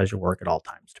visualize your work at all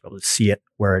times, to be able to see it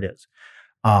where it is.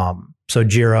 So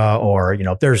Jira, or,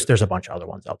 there's a bunch of other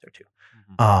ones out there too.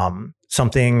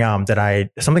 Something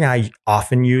I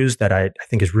often use that I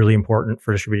think is really important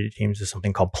for distributed teams is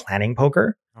something called Planning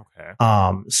Poker. Okay.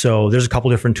 So there's a couple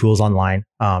different tools online.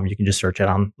 You can just search it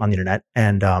on the internet,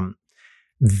 and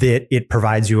that it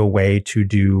provides you a way to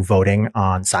do voting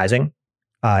on sizing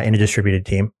in a distributed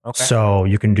team. Okay. So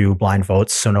you can do blind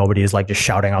votes. So nobody is like just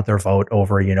shouting out their vote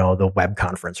over, the web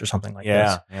conference or something like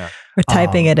this. Yeah. Or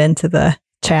typing it into the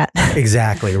chat.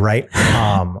 Exactly. Right.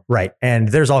 Right. And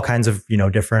there's all kinds of,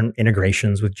 different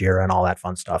integrations with Jira and all that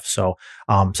fun stuff. So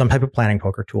some type of planning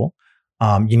poker tool.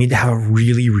 You need to have a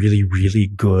really, really, really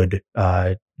good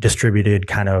distributed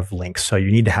kind of links. So you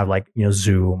need to have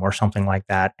Zoom or something like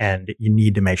that, and you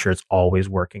need to make sure it's always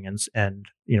working and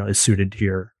is suited to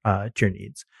your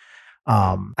needs.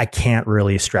 I can't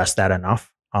really stress that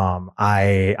enough. On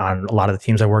a lot of the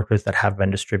teams I worked with that have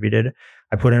been distributed,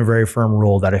 I put in a very firm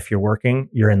rule that if you're working,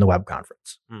 you're in the web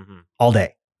conference all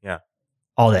day. Yeah,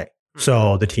 all day.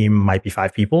 So the team might be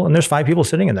 5 people, and there's 5 people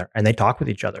sitting in there, and they talk with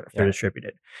each other if they're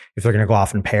distributed. If they're going to go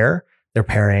off and pair, they're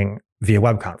pairing via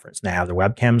web conference. And they have their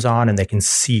webcams on and they can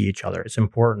see each other. It's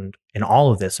important in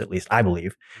all of this, at least I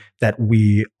believe, that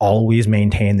we always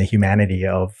maintain the humanity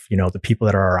of, the people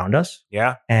that are around us.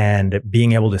 Yeah. And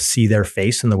being able to see their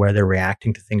face and the way they're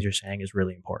reacting to things you're saying is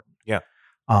really important. Yeah.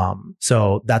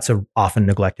 So that's a often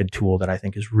neglected tool that I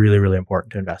think is really, really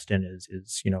important to invest in is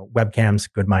webcams,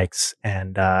 good mics,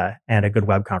 and a good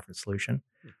web conference solution.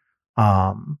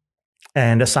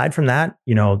 And aside from that,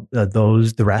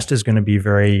 the rest is going to be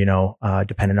very,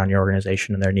 dependent on your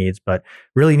organization and their needs, but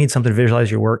really you need something to visualize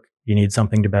your work. You need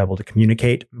something to be able to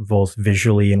communicate both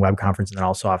visually in web conference and then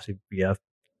also obviously via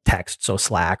text. So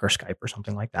Slack or Skype or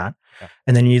something like that. Okay.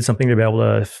 And then you need something to be able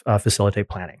to facilitate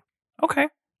planning. Okay.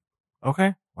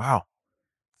 Wow.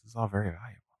 This is all very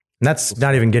valuable. And that's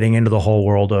not even getting into the whole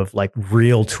world of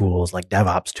real tools like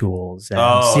DevOps tools and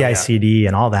CI/CD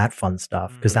and all that fun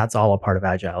stuff, because that's all a part of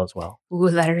Agile as well. Ooh,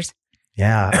 letters.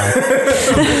 Yeah.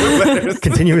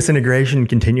 Continuous integration,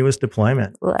 continuous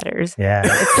deployment. Letters. Yeah.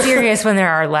 It's serious when there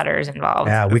are letters involved.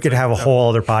 Yeah. We could have a whole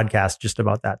other podcast just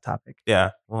about that topic.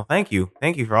 Yeah. Well, thank you.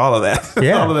 Thank you for all of that.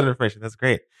 Yeah. All of that information. That's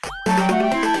great.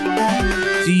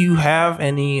 Do you have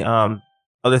any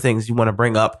other things you want to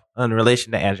bring up in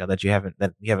relation to Agile that we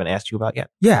haven't asked you about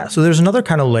yet? Yeah. So there's another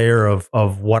kind of layer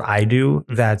of what I do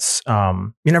that's,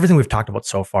 everything we've talked about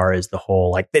so far is the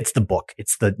whole, it's the book.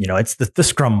 It's the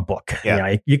Scrum book.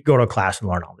 Yeah. You go to a class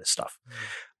and learn all this stuff.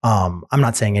 I'm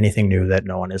not saying anything new that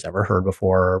no one has ever heard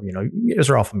before. You guys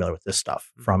are all familiar with this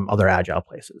stuff from other Agile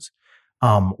places.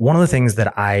 One of the things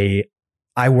that I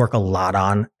I work a lot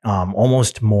on,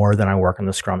 almost more than I work on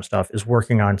the Scrum stuff, is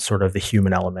working on sort of the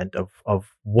human element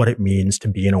of what it means to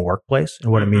be in a workplace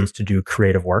and what it means to do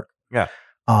creative work. Yeah.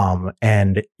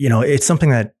 And it's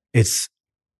something that it's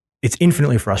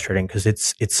infinitely frustrating because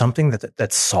it's something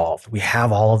that's solved. We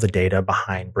have all of the data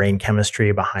behind brain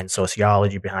chemistry, behind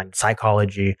sociology, behind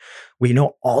psychology. We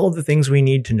know all of the things we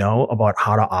need to know about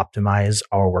how to optimize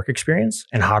our work experience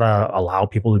and how to allow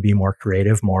people to be more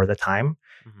creative more of the time.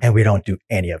 And we don't do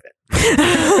any of it.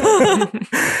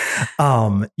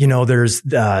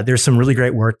 There's some really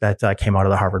great work that came out of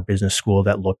the Harvard Business School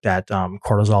that looked at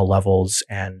cortisol levels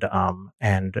and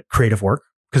creative work.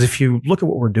 Because if you look at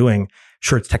what we're doing,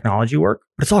 sure, it's technology work,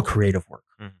 but it's all creative work.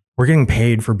 We're getting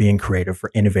paid for being creative,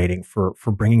 for innovating, for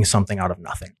bringing something out of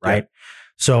nothing, right? Yeah.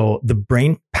 So the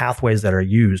brain pathways that are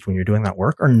used when you're doing that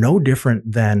work are no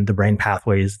different than the brain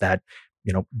pathways that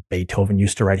Beethoven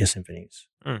used to write his symphonies,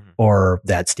 or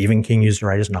that Stephen King used to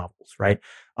write his novels, right?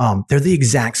 They're the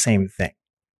exact same thing.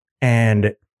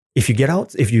 And if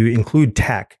you include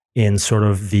tech in sort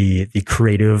of the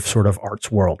creative sort of arts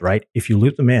world, right? If you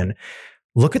loop them in,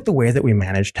 look at the way that we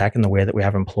manage tech and the way that we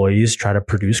have employees try to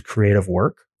produce creative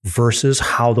work versus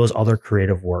how those other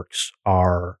creative works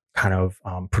are kind of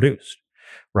produced,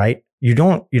 right? You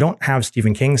don't have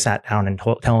Stephen King sat down and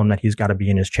tell him that he's got to be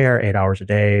in his chair 8 hours a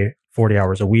day, 40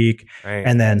 hours a week, right.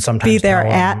 And then sometimes be there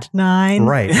at 9.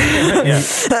 Right.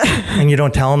 And you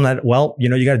don't tell him that, well,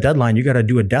 you got a deadline, you got to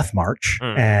do a death march.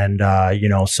 And,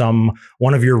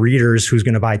 one of your readers who's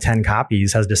going to buy 10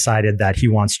 copies has decided that he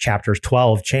wants chapters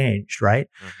 12 changed, right?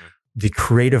 The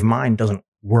creative mind doesn't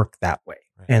work that way.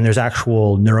 Right. And there's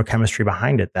actual neurochemistry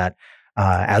behind it that,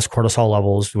 as cortisol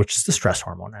levels, which is the stress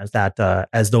hormone,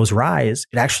 as those rise,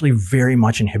 it actually very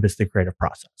much inhibits the creative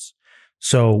process.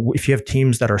 So if you have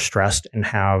teams that are stressed and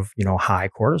have, high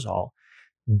cortisol,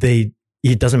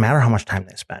 it doesn't matter how much time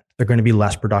they spend. They're going to be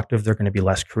less productive. They're going to be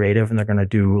less creative, and they're going to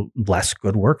do less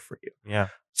good work for you. Yeah.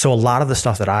 So a lot of the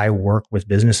stuff that I work with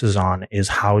businesses on is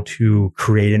how to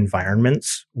create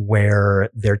environments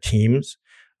where their teams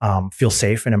feel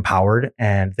safe and empowered,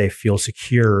 and they feel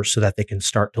secure so that they can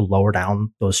start to lower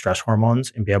down those stress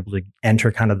hormones and be able to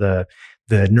enter kind of the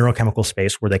neurochemical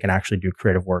space where they can actually do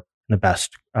creative work in the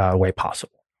best way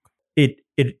possible. It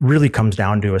really comes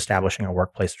down to establishing a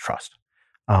workplace of trust.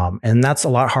 And that's a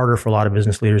lot harder for a lot of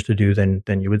business leaders to do than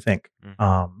you would think.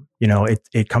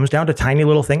 It comes down to tiny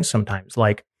little things sometimes.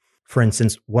 Like, for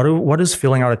instance, what does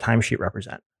filling out a timesheet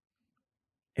represent?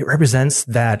 It represents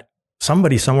that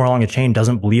somebody somewhere along the chain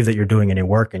doesn't believe that you're doing any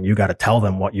work, and you got to tell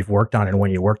them what you've worked on and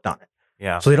when you worked on it.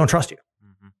 Yeah. So they don't trust you,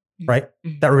 right?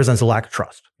 That represents a lack of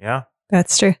trust. Yeah.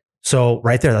 That's true. So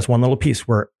right there, that's one little piece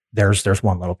where there's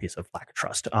one little piece of lack of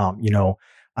trust.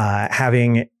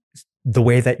 Having the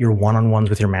way that your one-on-ones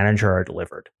with your manager are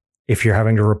delivered. If you're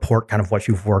having to report kind of what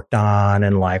you've worked on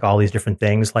and like all these different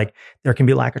things, like there can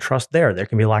be lack of trust there. There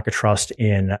can be lack of trust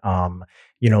in,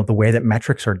 the way that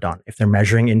metrics are done. If they're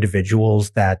measuring individuals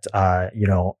that,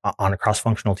 on a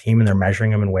cross-functional team, and they're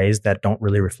measuring them in ways that don't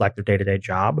really reflect their day-to-day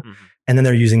job. And then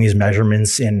they're using these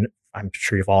measurements in, I'm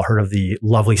sure you've all heard of the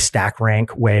lovely stack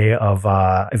rank way of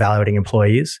evaluating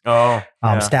employees. Oh,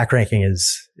 yeah. Stack ranking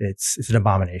it's an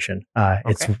abomination.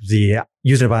 It's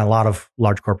used by a lot of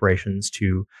large corporations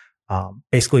to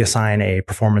basically assign a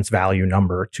performance value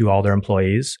number to all their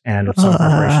employees. And some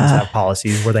corporations have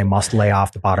policies where they must lay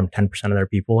off the bottom 10% of their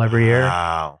people every year.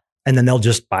 Wow. And then they'll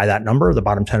just buy that number. The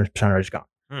bottom 10% are just gone.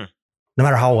 No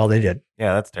matter how well they did.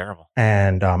 Yeah, that's terrible.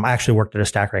 And I actually worked at a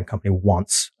stack rank company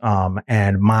once.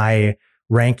 And my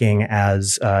ranking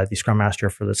as the Scrum Master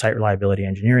for the site reliability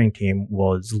engineering team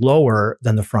was lower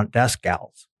than the front desk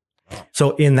gals.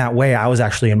 So in that way, I was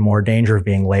actually in more danger of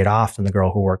being laid off than the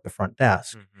girl who worked the front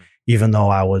desk, even though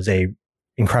I was a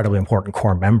incredibly important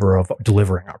core member of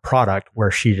delivering our product,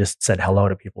 where she just said hello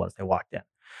to people as they walked in.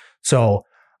 So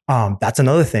that's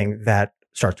another thing that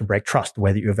starts to break trust, the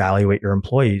way that you evaluate your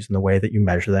employees and the way that you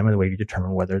measure them and the way you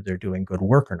determine whether they're doing good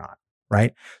work or not.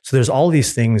 Right. So there's all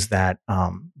these things that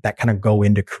that kind of go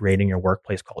into creating your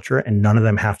workplace culture, and none of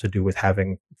them have to do with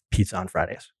having pizza on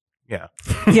Fridays. Yeah.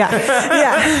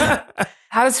 Yeah.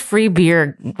 How does free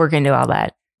beer work into all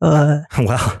that? I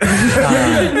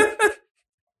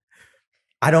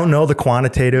don't know the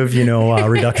quantitative,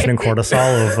 reduction in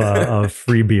cortisol of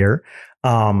free beer.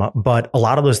 But a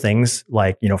lot of those things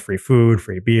like, free food,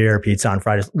 free beer, pizza on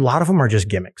Fridays, a lot of them are just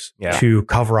gimmicks to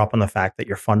cover up on the fact that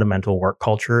your fundamental work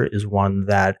culture is one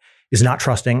that is not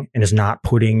trusting and is not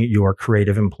putting your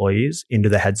creative employees into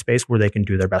the headspace where they can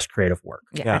do their best creative work.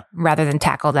 Yeah. Rather than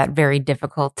tackle that very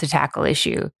difficult to tackle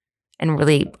issue and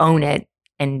really own it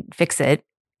and fix it,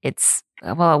 It's,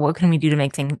 well, what can we do to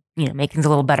make things a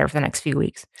little better for the next few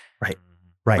weeks? Right.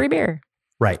 Free beer.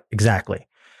 Right. Exactly.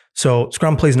 So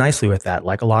Scrum plays nicely with that.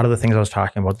 Like a lot of the things I was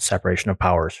talking about, the separation of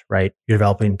powers, right? You're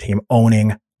developing a team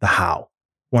owning the how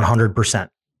 100%,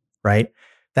 right?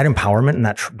 That empowerment and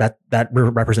that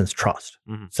represents trust.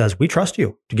 It says, we trust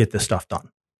you to get this stuff done.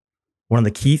 One of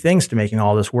the key things to making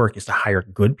all this work is to hire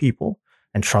good people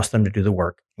and trust them to do the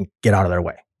work and get out of their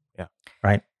way. Yeah.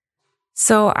 Right.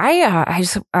 So I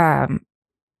just,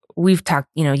 we've talked,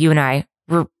 you and I,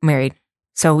 we're married.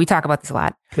 So we talk about this a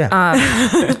lot.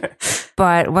 Yeah.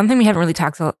 But one thing we haven't really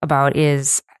talked about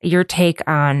is your take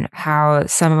on how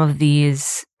some of the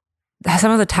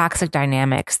toxic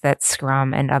dynamics that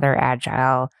Scrum and other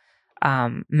agile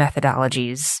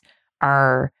methodologies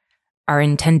are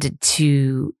intended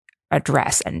to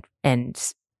address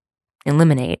and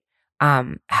eliminate.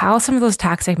 How some of those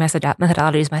toxic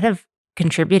methodologies might have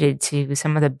contributed to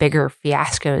some of the bigger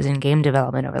fiascos in game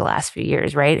development over the last few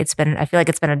years, right? I feel like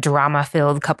it's been a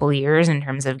drama-filled couple of years in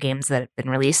terms of games that have been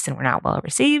released and were not well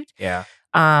received. Yeah.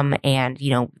 And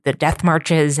the death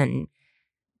marches, and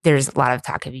there's a lot of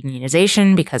talk of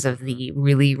unionization because of the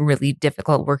really, really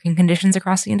difficult working conditions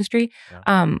across the industry.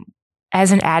 Yeah.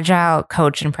 As an agile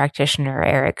coach and practitioner,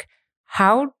 Eric,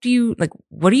 how do you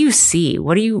what do you see?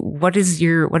 What is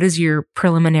your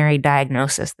preliminary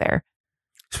diagnosis there?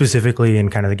 Specifically in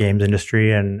kind of the games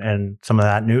industry and some of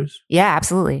that news? Yeah,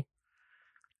 absolutely.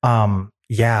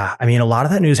 Yeah. I mean, a lot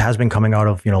of that news has been coming out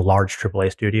of, large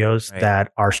AAA studios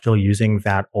that are still using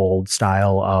that old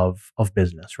style of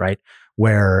business, right?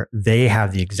 Where they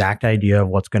have the exact idea of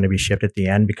what's going to be shipped at the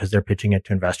end because they're pitching it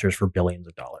to investors for billions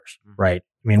of dollars, right?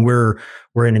 I mean, we're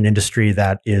in an industry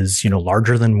that is,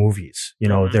 larger than movies.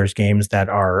 There's games that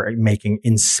are making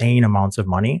insane amounts of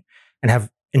money and have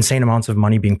insane amounts of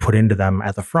money being put into them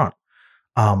at the front.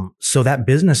 So that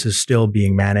business is still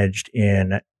being managed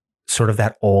in sort of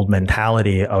that old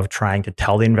mentality of trying to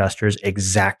tell the investors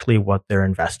exactly what they're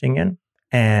investing in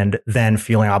and then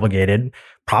feeling obligated,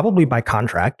 probably by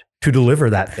contract, to deliver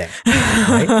that thing.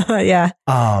 Right? Yeah.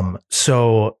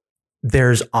 So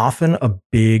there's often a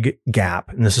big gap,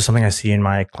 and this is something I see in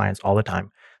my clients all the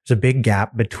time. There's a big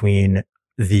gap between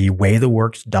the way the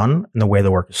work's done and the way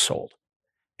the work is sold.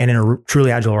 And in a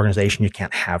truly agile organization, you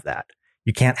can't have that.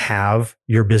 You can't have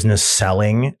your business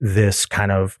selling this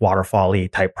kind of waterfall-y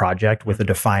type project with a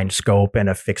defined scope and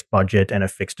a fixed budget and a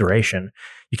fixed duration.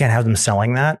 You can't have them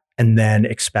selling that and then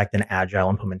expect an agile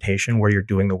implementation where you're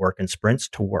doing the work in sprints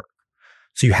to work.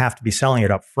 So you have to be selling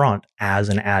it up front as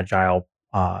an agile,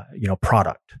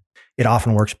 product. It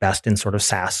often works best in sort of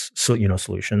SaaS,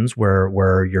 solutions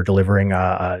where you're delivering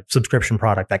a subscription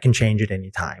product that can change at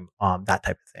any time, that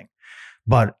type of thing.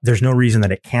 But there's no reason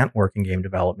that it can't work in game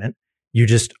development. You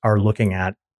just are looking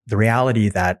at the reality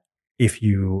that if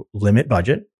you limit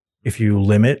budget, if you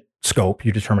limit scope,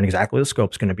 you determine exactly what the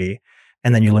scope's going to be,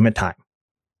 and then you limit time.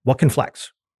 What can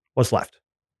flex? What's left?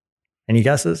 Any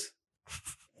guesses?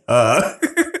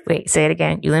 Wait, say it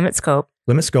again. You limit scope.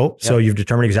 Limit scope. Yep. So you've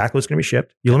determined exactly what's going to be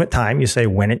shipped. You limit time. You say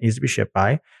when it needs to be shipped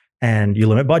by, and you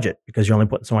limit budget because you're only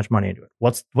putting so much money into it.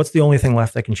 What's the only thing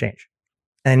left that can change?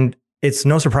 And it's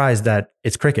no surprise that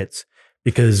it's crickets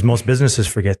because most businesses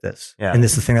forget this. Yeah. And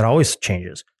this is the thing that always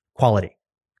changes: quality.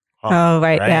 Oh,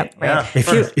 right. Yeah. Right.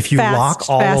 If you lock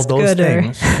all of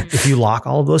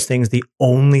those things, the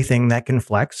only thing that can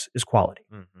flex is quality.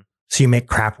 Mm-hmm. So you make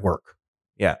crap work.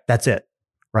 Yeah. That's it.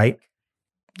 Right.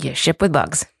 You ship with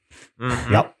bugs.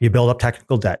 Mm-hmm. Yep. You build up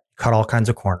technical debt, cut all kinds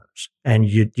of corners, and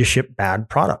you ship bad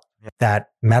product that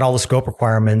met all the scope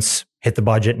requirements, hit the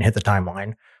budget and hit the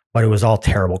timeline, but it was all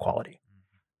terrible quality.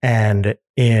 And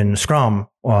in Scrum,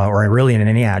 or really in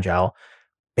any agile,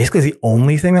 basically the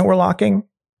only thing that we're locking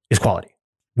is quality.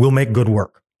 We'll make good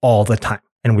work all the time,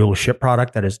 and we will ship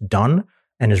product that is done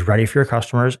and is ready for your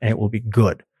customers, and it will be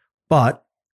good. But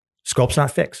scope's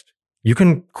not fixed. You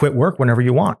can quit work whenever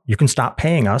you want. You can stop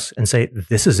paying us and say,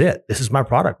 this is it. This is my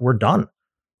product. We're done.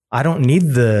 I don't need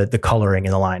the coloring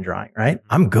and the line drawing, right?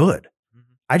 I'm good.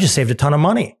 I just saved a ton of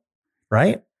money,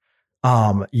 right?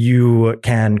 You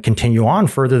can continue on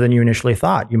further than you initially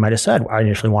thought. You might have said, I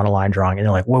initially want a line drawing. And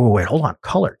they're like, wait, hold on.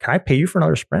 Color. Can I pay you for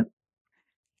another sprint?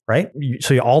 Right?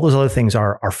 So all those other things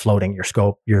are floating: your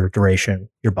scope, your duration,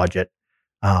 your budget.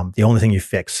 The only thing you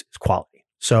fix is quality.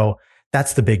 So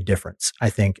that's the big difference, I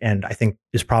think. And I think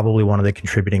is probably one of the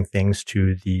contributing things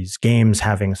to these games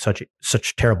having such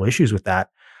terrible issues with that,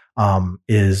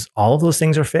 is all of those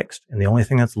things are fixed. And the only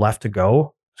thing that's left to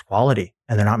go is quality.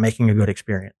 And they're not making a good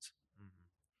experience.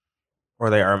 Or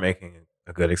they are making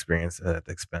a good experience at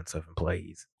the expense of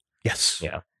employees. Yes.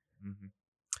 Yeah. Mm-hmm.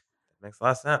 Makes a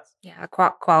lot of sense. Yeah,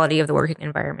 quality of the working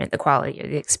environment, the quality of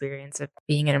the experience of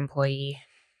being an employee.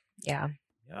 Yeah.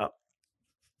 Yep.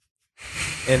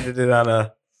 Ended it on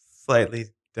a slightly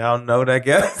down note, I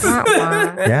guess.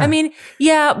 I mean,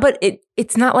 yeah, but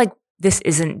it's not like this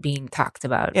isn't being talked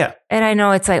about. Yeah. And I know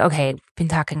it's like, okay, we've been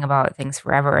talking about things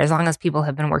forever. As long as people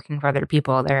have been working for other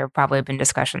people, there have probably been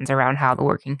discussions around how the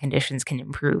working conditions can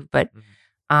improve. But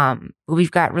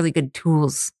we've got really good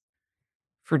tools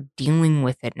for dealing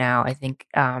with it now. I think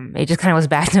it just kind of goes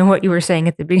back to what you were saying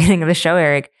at the beginning of the show,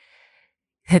 Eric.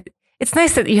 It's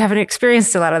nice that you haven't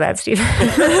experienced a lot of that, Steve.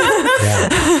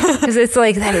 Because it's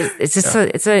like that is. It's just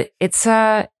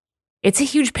it's a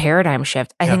huge paradigm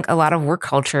shift. I think a lot of work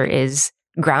culture is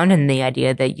grounded in the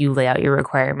idea that you lay out your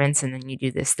requirements and then you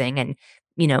do this thing, and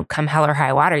come hell or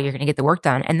high water, you're going to get the work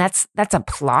done, and that's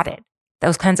applauded.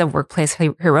 Those kinds of workplace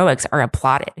heroics are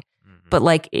applauded. Mm-hmm. But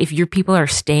like, if your people are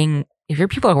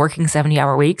working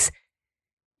 70-hour weeks,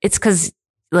 it's because,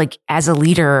 like, as a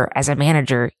leader, as a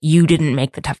manager, you didn't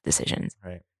make the tough decisions.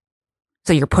 Right.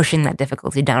 So you're pushing that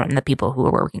difficulty down on the people who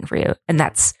are working for you. And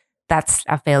that's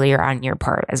a failure on your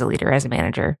part as a leader, as a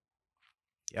manager.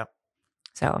 Yep.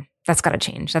 So that's got to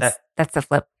change. That's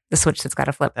the switch that's got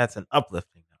to flip. That's an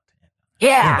uplifting note.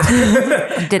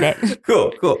 Yeah. Did it.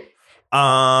 Cool.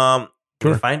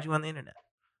 Can I find you on the internet?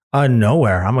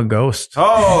 Nowhere. I'm a ghost.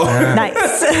 Oh,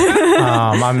 Nice.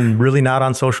 I'm really not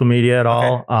on social media at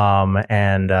all.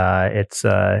 And it's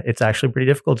actually pretty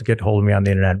difficult to get a hold of me on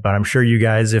the internet. But I'm sure you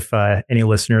guys, if any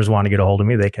listeners want to get a hold of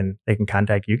me, they can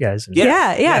contact you guys. And,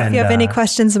 Yeah. And, if you have any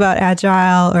questions about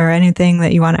Agile or anything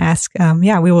that you want to ask,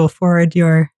 we will forward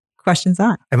your questions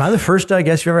on. Am I the first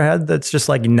guest you ever had that's just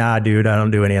like, nah, dude, I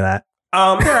don't do any of that?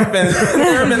 There have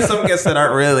been some guests that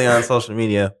aren't really on social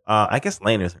media. I guess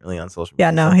Lane isn't really on social media.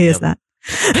 Yeah, no, he is not.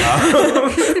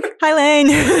 Hi, Lane.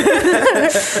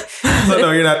 So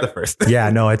no, you're not the first. Yeah,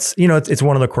 no, it's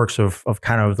one of the quirks of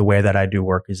kind of the way that I do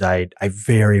work is I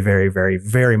very, very, very,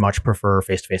 very much prefer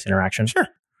face-to-face interaction. Sure.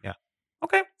 Yeah.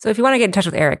 Okay. So if you want to get in touch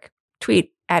with Eric,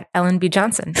 tweet at Ellen B.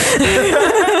 Johnson.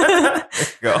 There you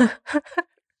go.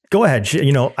 Go ahead.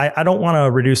 I don't want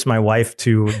to reduce my wife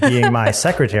to being my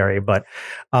secretary, but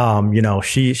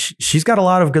she's got a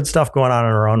lot of good stuff going on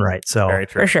in her own right. So Very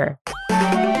true. For sure.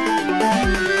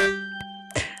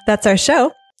 That's our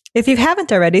show. If you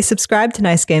haven't already, subscribe to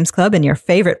Nice Games Club in your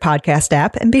favorite podcast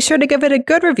app and be sure to give it a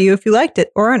good review if you liked it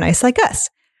or are nice like us.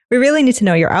 We really need to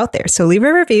know you're out there, so leave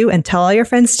a review and tell all your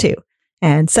friends too.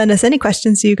 And send us any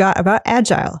questions you got about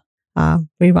Agile.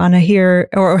 We want to hear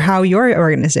or how your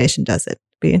organization does it.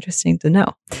 Be interesting to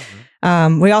know.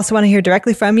 We also want to hear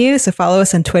directly from you, so follow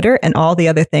us on Twitter and all the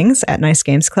other things at Nice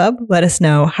Games Club. Let us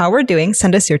know how we're doing,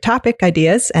 send us your topic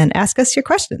ideas, and ask us your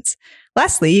questions.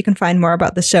 Lastly, you can find more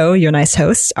about the show, your nice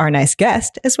host, our nice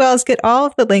guest, as well as get all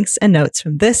of the links and notes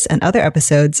from this and other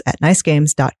episodes at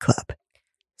nicegames.club.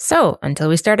 So until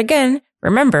we start again,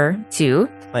 remember to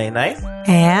Play nice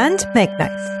And make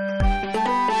nice.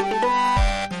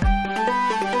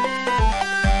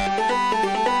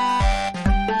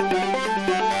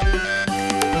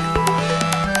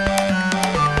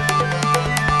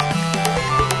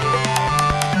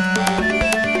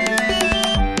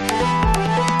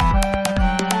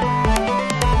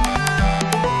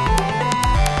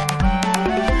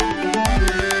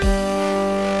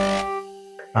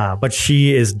 But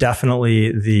she is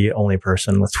definitely the only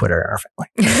person with Twitter in our family.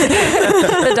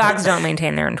 The dogs don't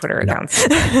maintain their own Twitter accounts.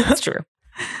 That's true.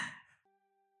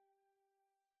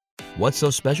 What's so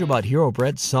special about Hero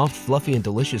Bread's soft, fluffy, and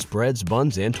delicious breads,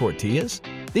 buns, and tortillas?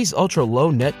 These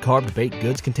ultra-low net-carb baked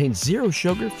goods contain zero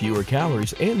sugar, fewer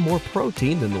calories, and more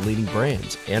protein than the leading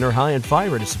brands, and are high in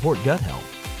fiber to support gut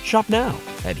health. Shop now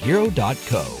at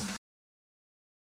Hero.co.